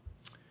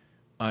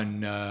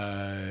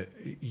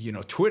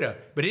Twitter,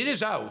 but it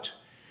is out.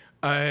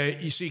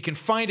 So you can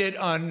find it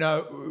on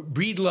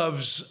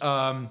Breedlove's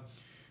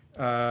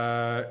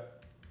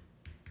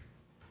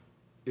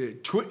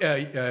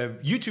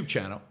YouTube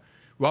channel,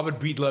 Robert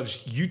Breedlove's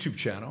YouTube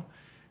channel.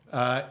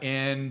 Let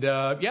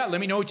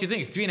me know what you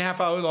think. 3.5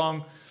 hour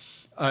long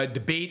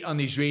debate on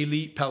the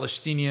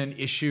Israeli-Palestinian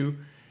issue.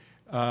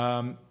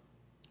 Let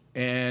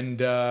me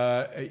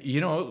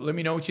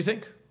know what you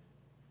think.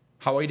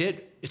 How I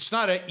did. It's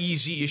not an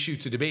easy issue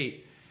to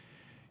debate.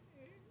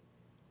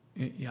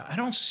 Yeah,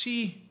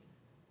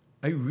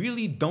 I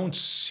really don't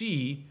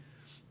see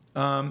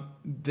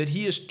that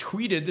he has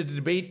tweeted that the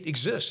debate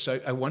exists.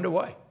 I wonder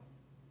why.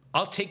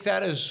 I'll take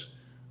that as,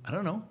 I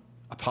don't know,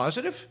 a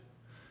positive,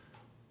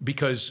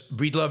 because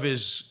Breedlove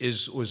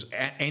was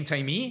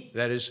anti-me.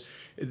 That is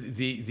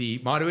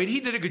the moderator. He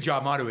did a good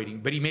job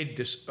moderating, but he made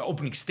this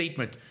opening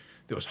statement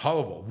that was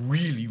horrible,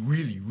 really,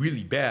 really,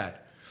 really bad,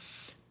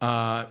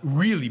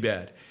 really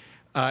bad.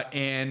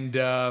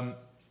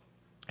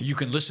 You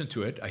can listen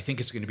to it. I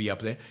think it's going to be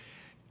up there.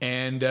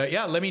 And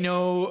let me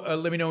know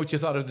what you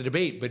thought of the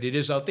debate. But it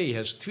is out there. He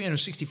has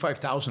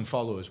 365,000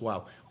 followers.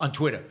 Wow, on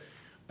Twitter.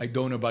 I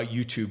don't know about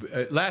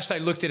YouTube. Last I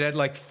looked, it had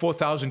like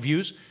 4,000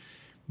 views.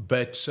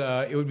 But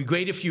it would be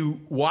great if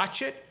you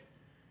watch it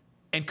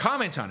and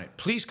comment on it.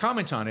 Please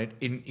comment on it.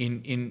 And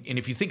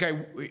if you think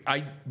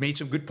I made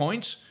some good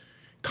points,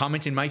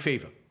 comment in my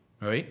favor.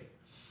 All right.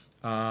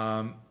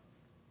 All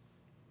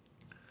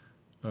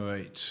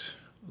right.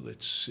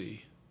 Let's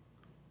see.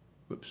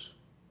 Whoops.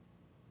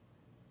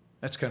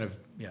 That's kind of,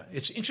 yeah.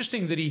 It's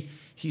interesting that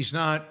he's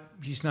not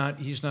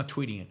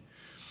tweeting it.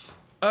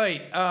 All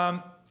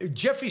right.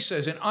 Jeffrey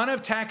says, in honor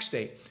of tax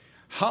day,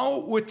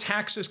 how were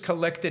taxes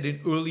collected in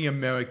early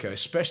America,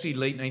 especially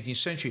late 19th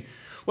century?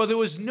 Well, there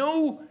was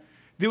no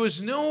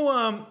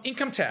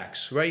income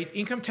tax, right?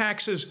 Income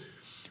taxes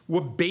were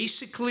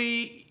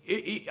basically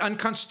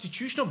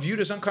unconstitutional,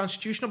 viewed as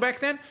unconstitutional back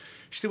then.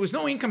 So there was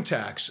no income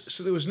tax.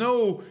 So there was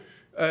no,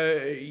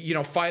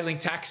 filing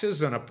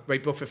taxes on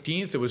April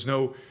 15th. There was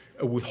no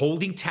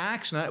withholding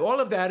tax. Now,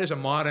 all of that is a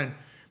modern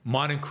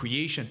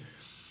creation.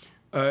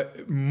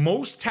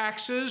 Most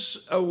taxes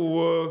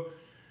were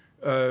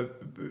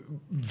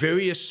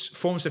various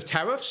forms of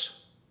tariffs,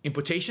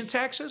 importation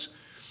taxes.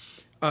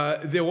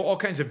 There were all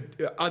kinds of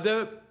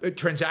other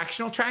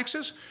transactional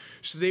taxes.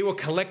 So they were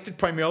collected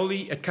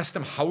primarily at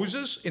custom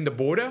houses in the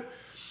border.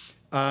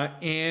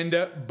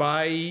 And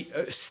by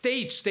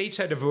states. States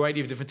had a variety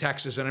of different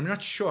taxes, and I'm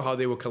not sure how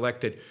they were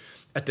collected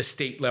at the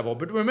state level.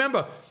 But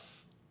remember,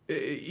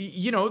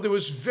 there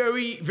was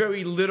very,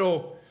 very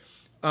little.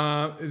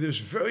 There's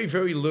very,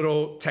 very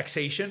little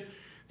taxation.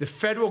 The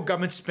federal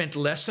government spent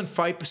less than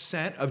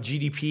 5% of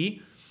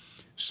GDP.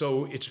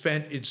 So it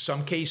spent, in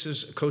some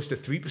cases, close to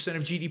 3%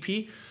 of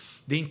GDP.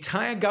 The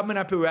entire government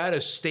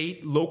apparatus,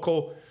 state,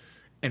 local,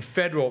 and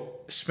federal,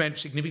 spent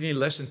significantly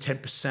less than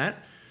 10%.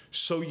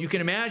 So you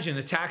can imagine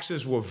the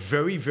taxes were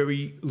very,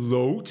 very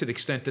low to the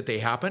extent that they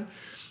happened.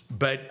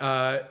 But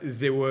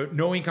there were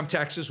no income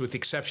taxes with the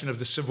exception of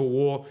the Civil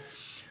War.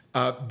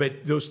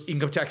 But those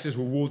income taxes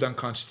were ruled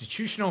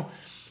unconstitutional.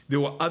 There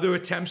were other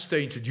attempts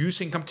to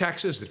introduce income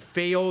taxes that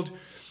failed.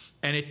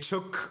 And it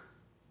took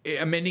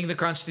amending the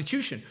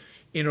Constitution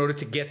in order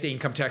to get the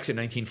income tax in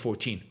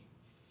 1914.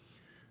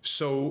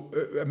 So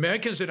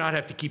Americans did not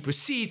have to keep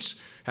receipts,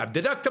 have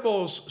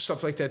deductibles,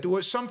 stuff like that. There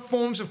were some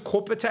forms of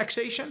corporate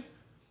taxation.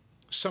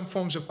 So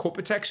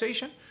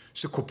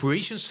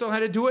corporations still had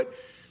to do it,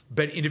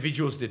 but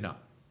individuals did not.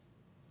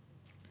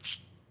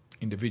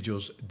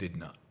 Individuals did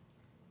not.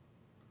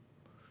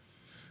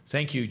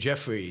 Thank you,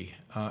 Jeffrey.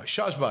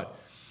 Shazbot,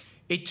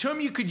 a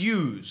term you could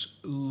use,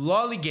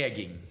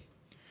 lollygagging,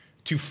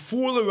 to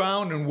fool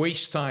around and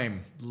waste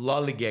time,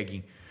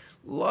 lollygagging.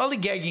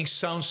 Lollygagging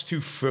sounds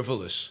too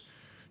frivolous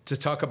to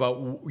talk about,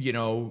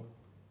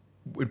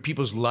 when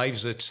people's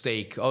lives are at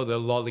stake. Oh, they're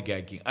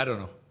lollygagging. I don't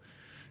know.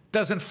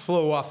 Doesn't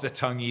flow off the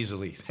tongue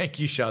easily. Thank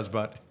you,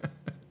 Shazbot.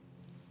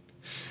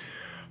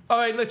 All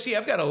right, let's see.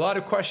 I've got a lot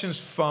of questions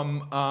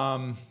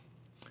from,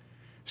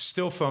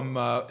 still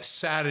from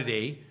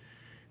Saturday.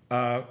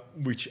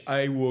 which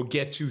I will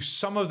get to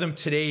some of them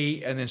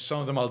today, and then some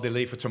of them I'll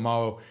delay for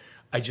tomorrow.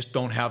 I just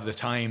don't have the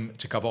time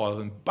to cover all of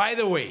them. By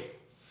the way,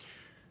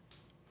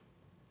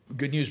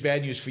 good news,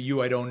 bad news for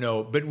you, I don't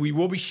know, but we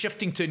will be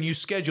shifting to a new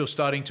schedule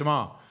starting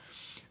tomorrow.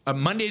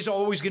 Mondays are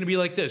always going to be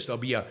like this. There'll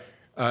be a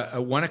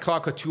 1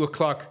 o'clock or 2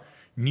 o'clock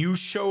news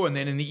show, and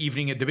then in the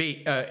evening a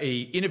debate,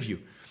 a interview.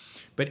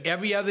 But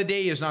every other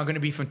day is now going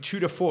to be from 2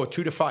 to 4,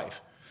 2 to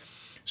 5.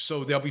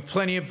 So there'll be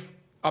plenty of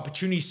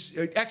opportunities.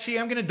 Actually,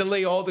 I'm going to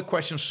delay all the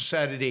questions for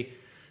Saturday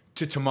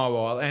to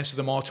tomorrow. I'll answer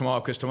them all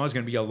tomorrow because tomorrow's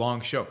going to be a long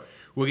show.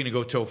 We're going to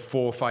go till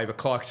 4 or 5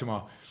 o'clock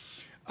tomorrow.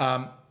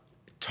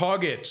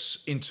 Targets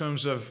in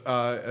terms of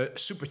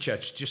super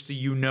chats, just so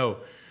you know.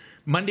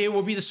 Monday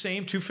will be the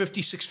same,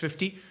 250,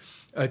 650.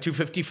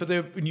 250 for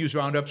the news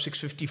roundup,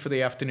 650 for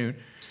the afternoon.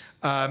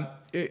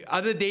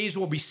 Other days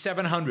will be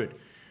 700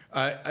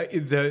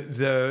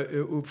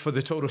 for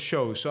the total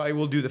show. So I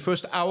will do the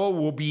first hour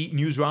will be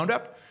news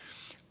roundup,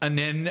 and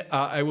then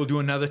I will do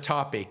another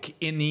topic.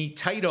 In the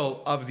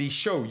title of the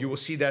show, you will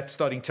see that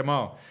starting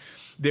tomorrow.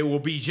 There will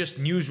be just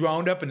news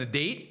roundup and a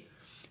date,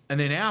 and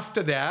then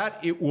after that,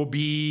 it will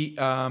be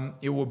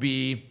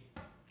the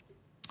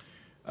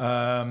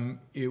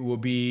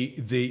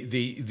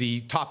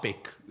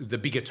topic, the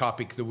bigger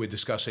topic that we're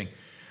discussing.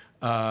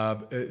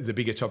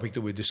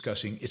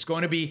 It's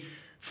going to be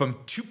from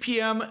 2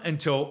 p.m.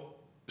 until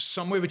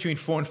somewhere between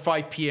 4 and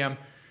 5 p.m.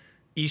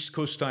 East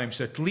Coast time.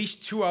 So at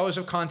least 2 hours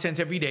of content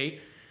every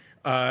day,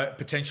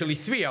 potentially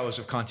 3 hours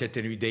of content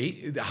every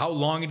day. How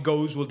long it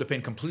goes will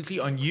depend completely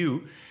on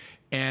you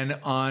and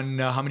on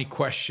how many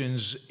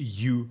questions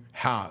you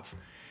have.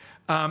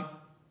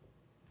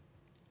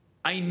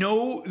 I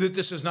know that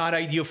this is not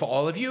ideal for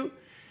all of you,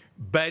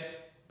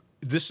 but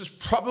this is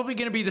probably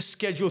going to be the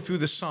schedule through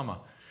the summer.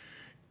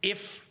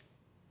 If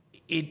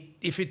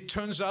it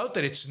turns out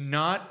that it's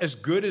not as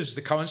good as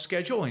the current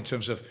schedule in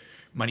terms of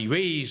money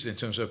raised, in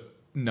terms of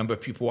number of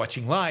people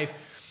watching live,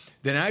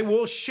 then I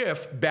will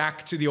shift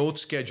back to the old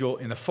schedule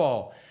in the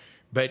fall.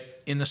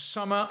 But in the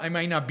summer, I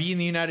might not be in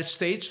the United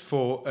States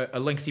for a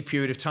lengthy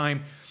period of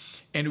time,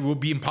 and it will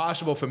be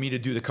impossible for me to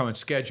do the current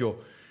schedule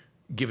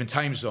given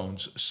time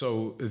zones.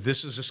 So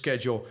this is a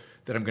schedule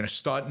that I'm going to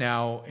start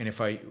now, and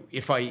if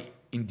I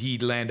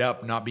indeed land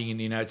up not being in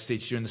the United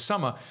States during the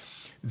summer,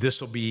 this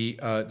will be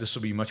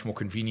much more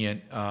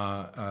convenient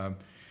for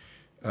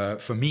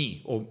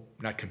me, or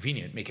not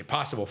convenient, make it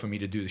possible for me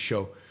to do the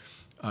show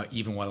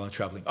even while I'm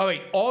traveling. All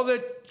right, all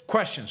the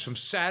questions from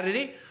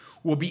Saturday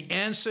will be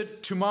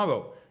answered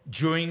tomorrow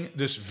during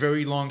this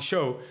very long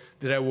show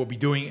that I will be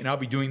doing, and I'll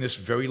be doing this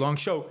very long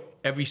show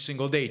every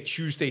single day,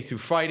 Tuesday through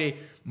Friday.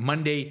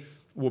 Monday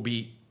will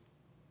be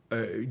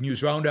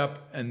news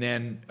roundup, and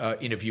then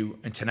interview.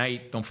 And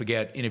tonight, don't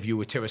forget, interview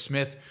with Tara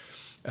Smith,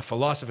 a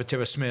philosopher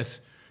Tara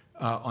Smith,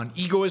 on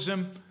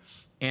egoism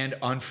and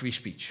on free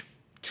speech.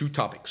 2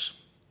 topics.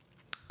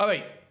 All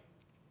right,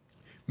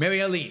 Mary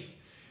Aline,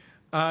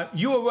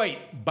 you were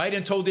right.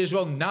 Biden told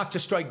Israel not to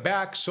strike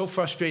back. So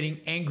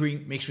frustrating,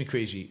 angering, makes me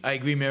crazy. I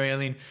agree, Mary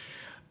Aline.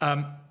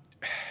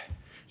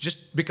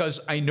 Just because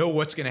I know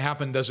what's going to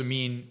happen doesn't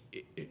mean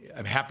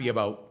I'm happy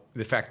about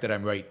the fact that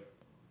I'm right.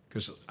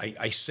 Because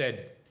I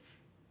said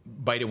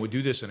Biden would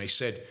do this, and I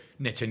said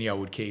Netanyahu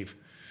would cave.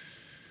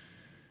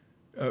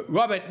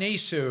 Robert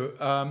Nasser,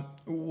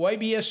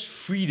 YBS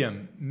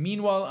freedom.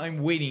 Meanwhile,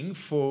 I'm waiting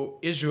for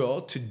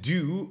Israel to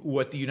do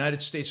what the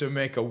United States of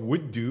America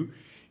would do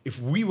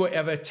if we were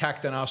ever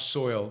attacked on our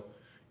soil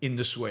in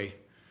this way.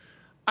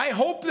 I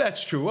hope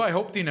that's true. I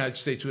hope the United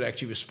States would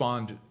actually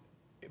respond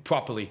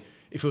properly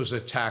if it was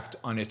attacked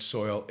on its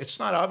soil. It's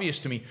not obvious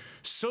to me.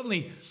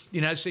 Certainly, the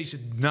United States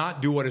did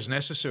not do what is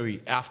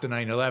necessary after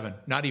 9/11.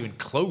 Not even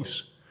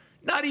close.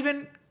 Not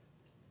even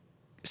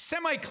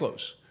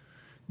semi-close.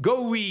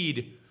 Go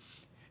read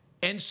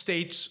End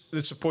States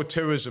That Support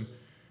Terrorism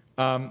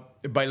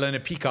by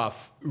Leonard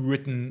Peikoff,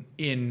 written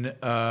in,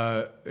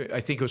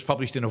 I think it was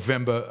published in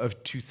November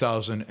of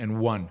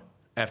 2001,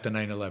 after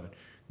 9/11.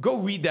 Go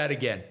read that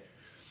again.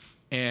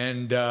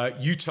 And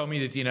you tell me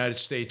that the United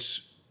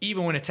States,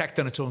 even when attacked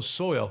on its own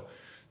soil,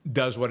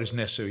 does what is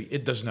necessary.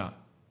 It does not.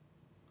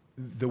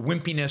 The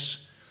wimpiness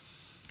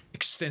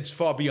extends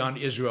far beyond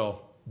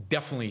Israel,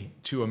 definitely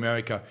to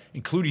America,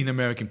 including the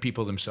American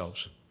people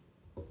themselves.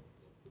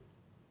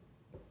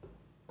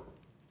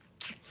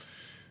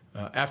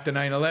 After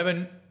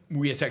 9/11,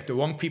 we attacked the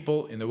wrong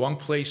people in the wrong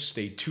place,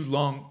 stayed too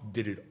long,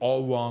 did it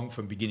all wrong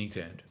from beginning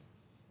to end.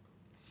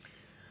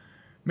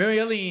 Mary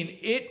Aline,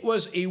 it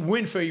was a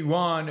win for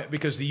Iran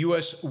because the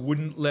U.S.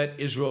 wouldn't let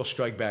Israel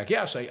strike back.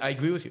 Yes, I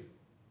agree with you.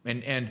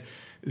 And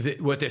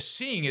what they're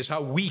seeing is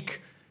how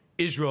weak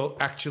Israel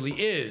actually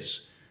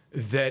is,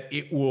 that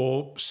it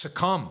will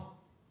succumb.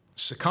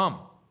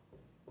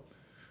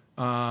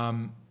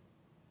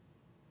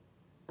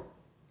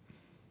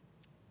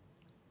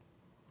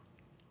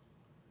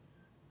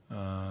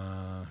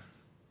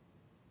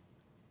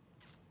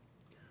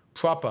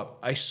 Prop up.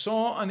 I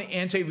saw on the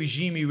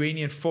anti-regime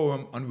Iranian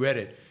forum on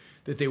Reddit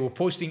that they were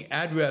posting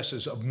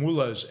addresses of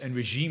mullahs and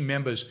regime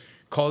members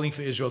calling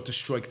for Israel to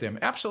strike them.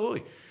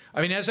 Absolutely.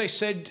 I mean, as I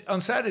said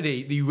on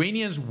Saturday, the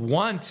Iranians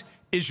want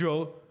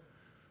Israel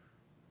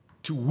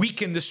to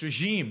weaken this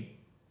regime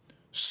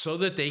so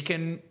that they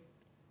can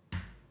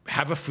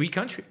have a free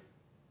country.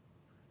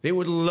 They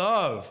would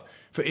love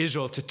for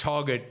Israel to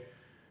target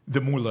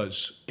the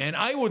mullahs. And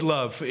I would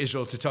love for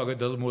Israel to target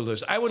the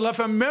mullahs. I would love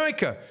for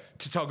America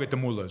to target the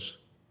mullahs.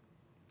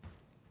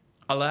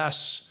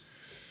 Alas,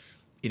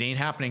 it ain't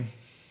happening.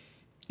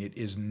 It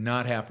is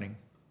not happening.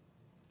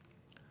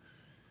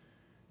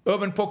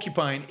 Urban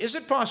Porcupine, is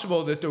it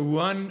possible that the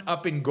run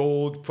up in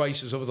gold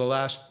prices over the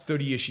last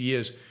 30-ish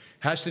years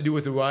has to do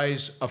with the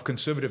rise of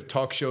conservative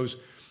talk shows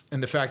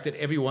and the fact that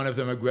every one of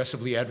them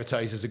aggressively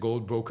advertises a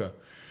gold broker?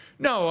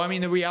 No, I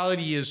mean, the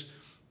reality is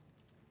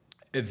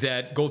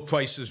that gold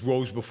prices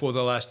rose before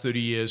the last 30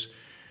 years.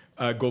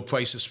 Gold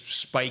prices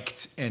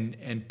spiked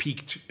and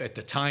peaked at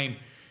the time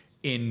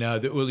in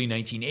the early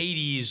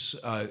 1980s,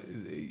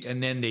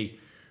 and then they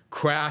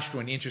crashed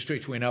when interest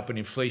rates went up and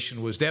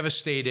inflation was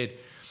devastated,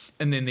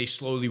 and then they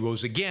slowly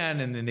rose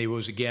again, and then they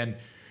rose again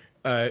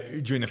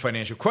during the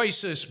financial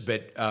crisis,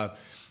 but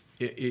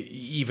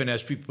even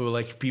as people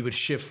like Peter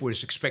Schiff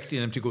was expecting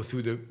them to go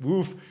through the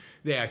roof,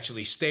 they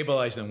actually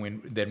stabilized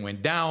and then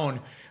went down.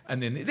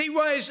 And then they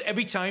rise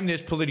every time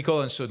there's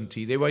political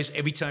uncertainty. They rise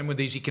every time when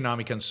there's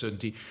economic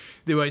uncertainty.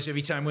 They rise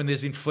every time when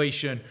there's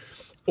inflation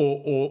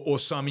or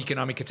some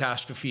economic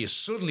catastrophe, or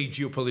certainly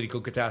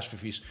geopolitical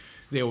catastrophes.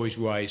 They always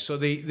rise. So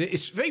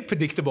it's very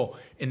predictable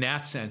in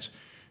that sense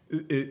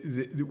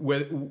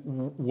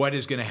what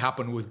is going to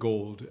happen with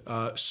gold.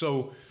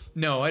 So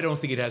no, I don't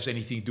think it has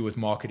anything to do with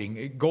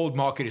marketing. Gold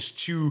market is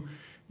too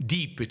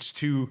deep. It's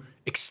too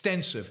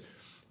extensive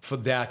for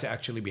that to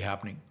actually be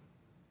happening.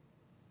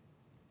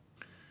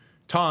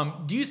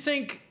 Tom, do you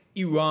think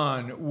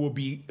Iran will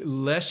be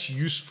less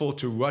useful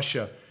to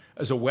Russia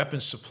as a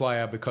weapons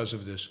supplier because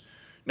of this?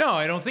 No,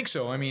 I don't think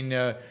so. I mean,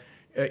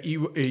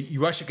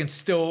 Russia can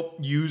still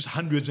use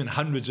hundreds and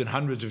hundreds and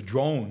hundreds of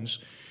drones.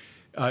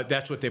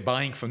 That's what they're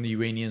buying from the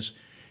Iranians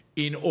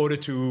in order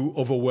to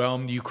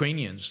overwhelm the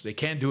Ukrainians. They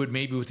can't do it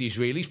maybe with the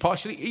Israelis.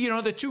 Partially, there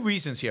are two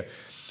reasons here.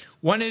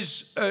 One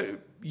is,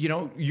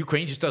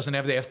 Ukraine just doesn't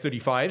have the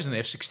F-35s and the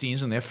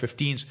F-16s and the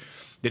F-15s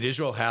that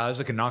Israel has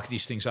that can knock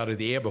these things out of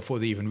the air before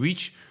they even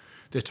reach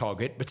the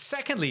target. But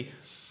secondly,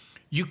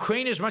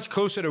 Ukraine is much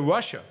closer to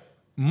Russia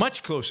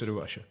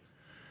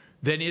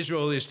than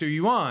Israel is to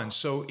Iran.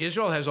 So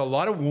Israel has a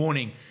lot of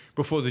warning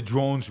before the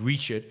drones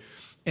reach it.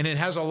 And it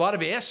has a lot of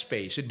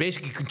airspace. It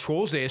basically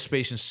controls the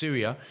airspace in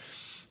Syria.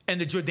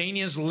 And the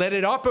Jordanians let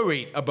it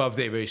operate above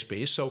their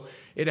airspace. So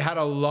it had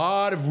a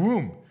lot of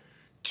room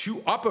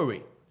to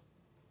operate,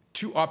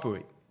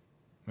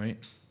 right?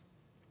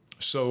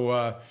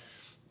 So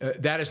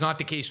that is not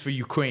the case for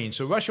Ukraine.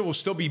 So Russia will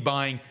still be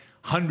buying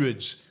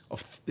hundreds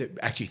of,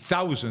 actually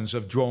thousands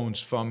of drones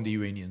from the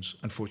Iranians,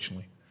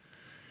 unfortunately.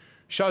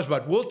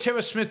 Shahzad, will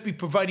Tara Smith be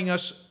providing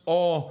us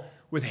all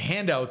with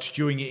handouts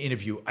during your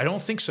interview? I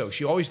don't think so.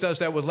 She always does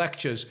that with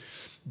lectures,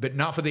 but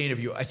not for the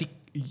interview. I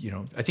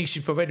think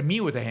she provided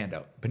me with a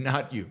handout, but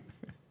not you.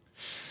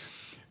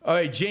 All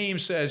right,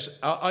 James says,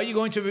 are you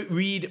going to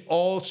read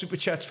all Super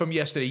Chats from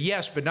yesterday?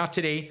 Yes, but not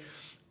today.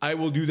 I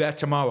will do that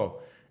tomorrow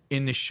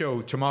in the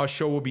show. Tomorrow's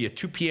show will be at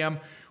 2 p.m.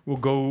 We'll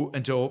go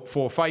until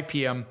 4 or 5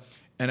 p.m.,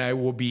 and I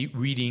will be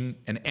reading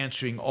and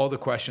answering all the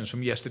questions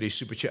from yesterday's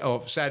Super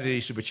Chat,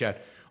 Saturday's Super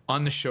Chat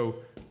on the show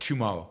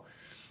tomorrow.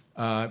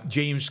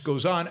 James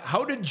goes on,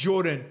 how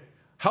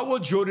will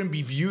Jordan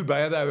be viewed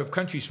by other Arab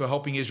countries for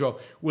helping Israel?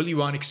 Will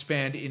Iran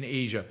expand in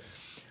Asia?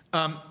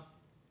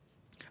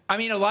 I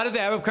mean, a lot of the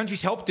Arab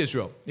countries helped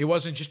Israel. It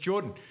wasn't just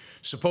Jordan.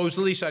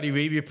 Supposedly, Saudi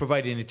Arabia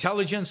provided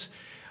intelligence.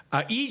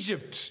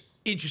 Egypt,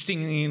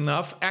 interestingly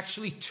enough,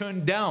 actually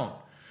turned down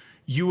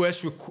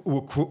U.S.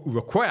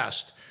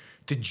 request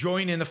to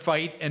join in the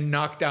fight and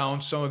knock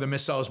down some of the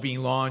missiles being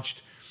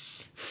launched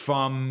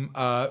from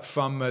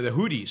the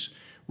Houthis,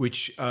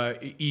 which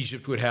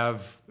Egypt would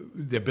have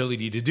the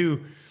ability to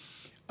do.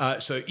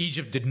 So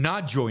Egypt did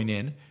not join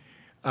in.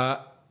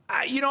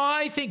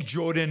 I think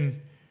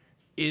Jordan's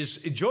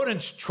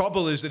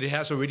trouble is that it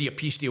has already a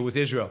peace deal with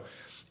Israel,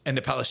 and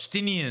the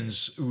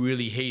Palestinians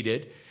really hate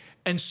it,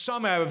 and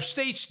some Arab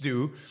states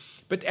do,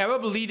 but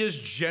Arab leaders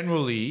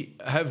generally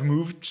have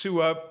moved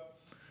to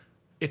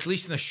at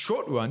least in the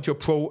short run, to a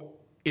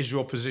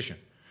pro-Israel position.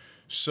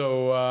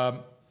 So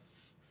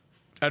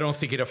I don't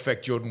think it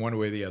affects Jordan one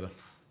way or the other.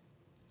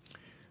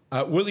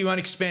 Will Iran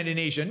expand in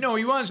Asia? No,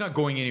 Iran's not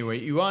going anywhere.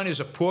 Iran is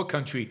a poor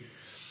country.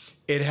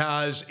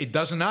 It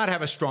does not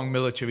have a strong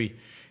military.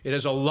 It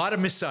has a lot of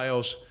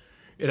missiles.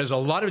 It has a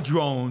lot of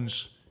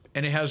drones,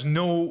 and it has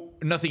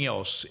nothing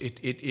else.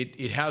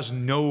 It has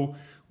no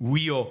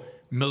real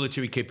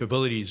military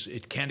capabilities.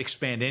 It can't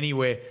expand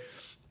anywhere.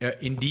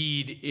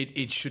 Indeed,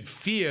 it should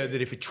fear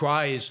that if it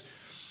tries,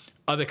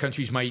 other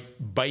countries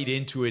might bite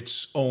into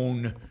its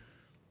own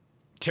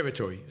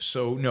territory.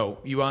 So no,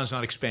 Iran's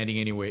not expanding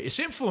anywhere. Its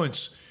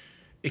influence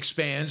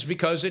expands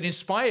because it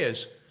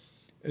inspires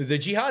the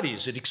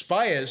jihadis. It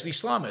inspires the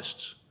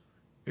Islamists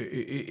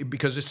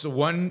because it's the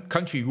one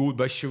country ruled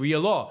by Sharia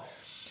law.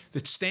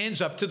 that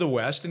stands up to the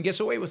West and gets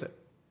away with it.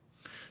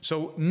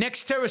 So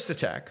next terrorist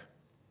attack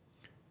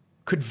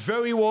could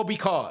very well be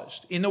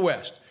caused in the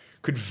West,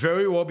 could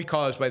very well be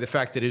caused by the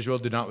fact that Israel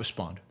did not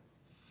respond.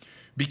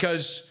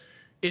 Because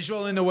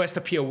Israel and the West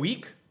appear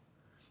weak,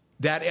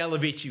 that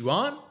elevates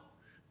Iran,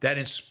 that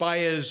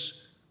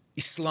inspires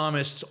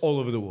Islamists all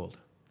over the world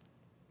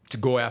to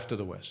go after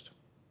the West.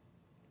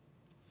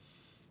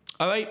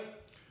 All right.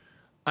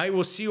 I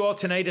will see you all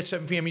tonight at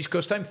 7 p.m. East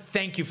Coast time.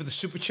 Thank you for the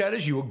super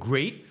chatters. You were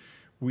great.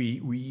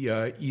 We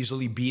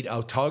easily beat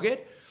our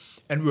target.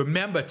 And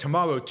remember,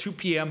 tomorrow, 2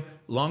 p.m.,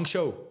 long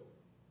show,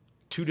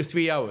 2 to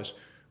 3 hours.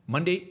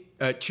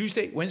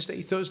 Tuesday,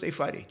 Wednesday, Thursday,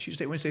 Friday.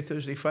 Tuesday, Wednesday,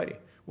 Thursday, Friday.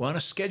 We're on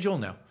a schedule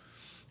now.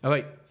 All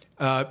right.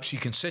 So you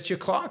can set your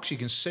clocks. You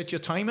can set your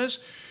timers.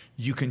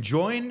 You can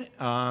join.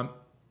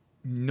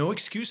 No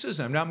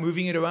excuses. I'm not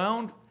moving it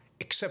around,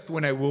 except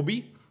when I will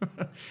be,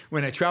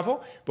 when I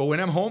travel. But when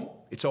I'm home,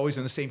 it's always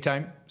in the same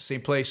time,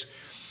 same place.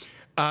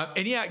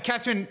 And yeah,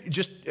 Catherine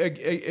just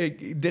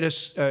did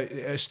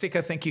a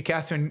sticker. Thank you,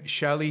 Catherine.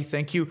 Shally,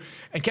 thank you.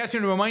 And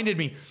Catherine reminded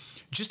me,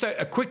 just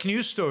a quick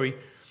news story.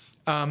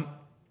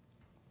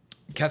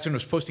 Catherine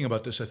was posting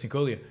about this, I think,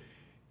 earlier.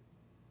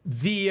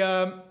 There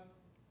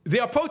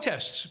are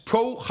protests,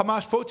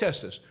 pro-Hamas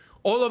protesters,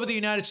 all over the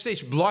United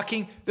States,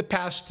 blocking the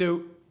paths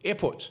to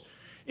airports.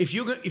 If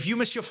you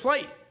miss your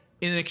flight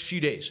in the next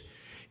few days,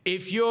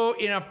 if you're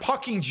in a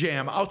parking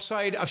jam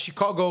outside of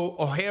Chicago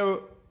O'Hare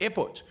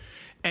Airport,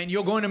 and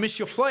you're going to miss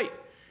your flight,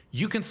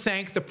 you can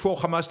thank the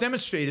pro-Hamas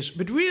demonstrators.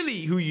 But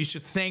really, who you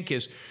should thank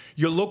is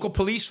your local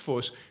police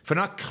force for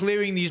not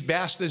clearing these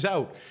bastards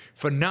out,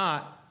 for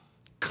not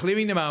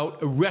clearing them out,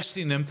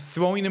 arresting them,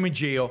 throwing them in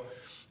jail.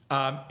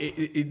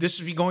 This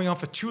has been going on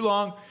for too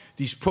long.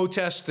 These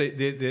protests,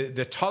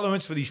 the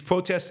tolerance for these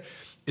protests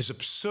is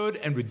absurd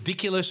and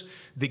ridiculous.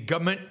 The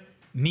government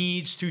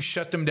needs to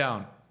shut them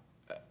down.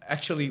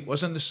 Actually,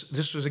 wasn't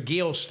this was a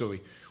Gale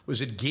story. Was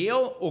it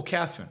Gale or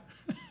Catherine?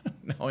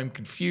 Now I'm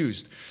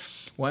confused.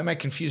 Why am I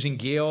confusing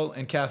Gale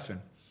and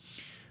Catherine?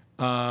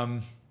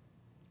 All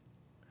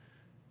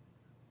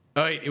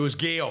right, it was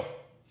Gale.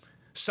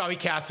 Sorry,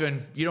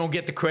 Catherine, you don't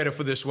get the credit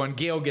for this one.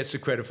 Gale gets the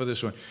credit for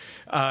this one.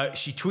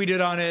 She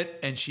tweeted on it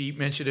and she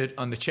mentioned it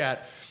on the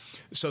chat.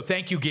 So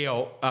thank you,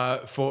 Gale,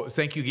 for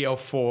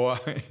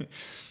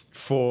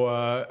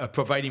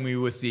providing me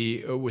with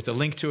the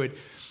link to it.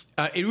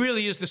 It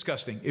really is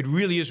disgusting. It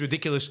really is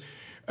ridiculous.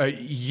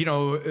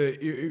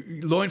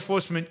 Law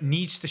enforcement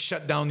needs to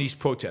shut down these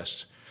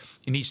protests.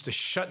 It needs to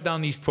shut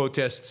down these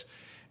protests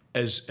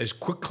as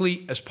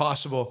quickly as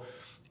possible,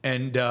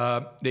 and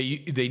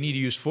they need to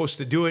use force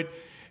to do it.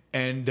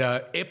 And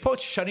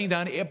airports, shutting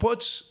down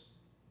airports,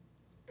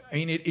 I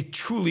mean, it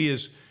truly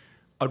is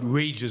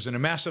outrageous and a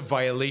massive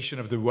violation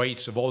of the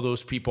rights of all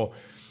those people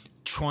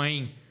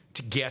trying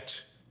to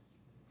get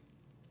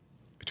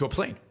to a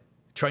plane,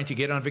 trying to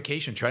get on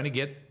vacation, trying to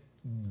get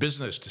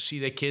business, to see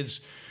their kids,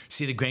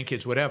 see the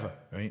grandkids, whatever,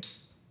 right?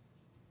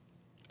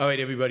 All right,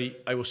 everybody,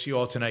 I will see you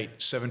all tonight,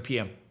 7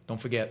 p.m. Don't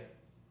forget.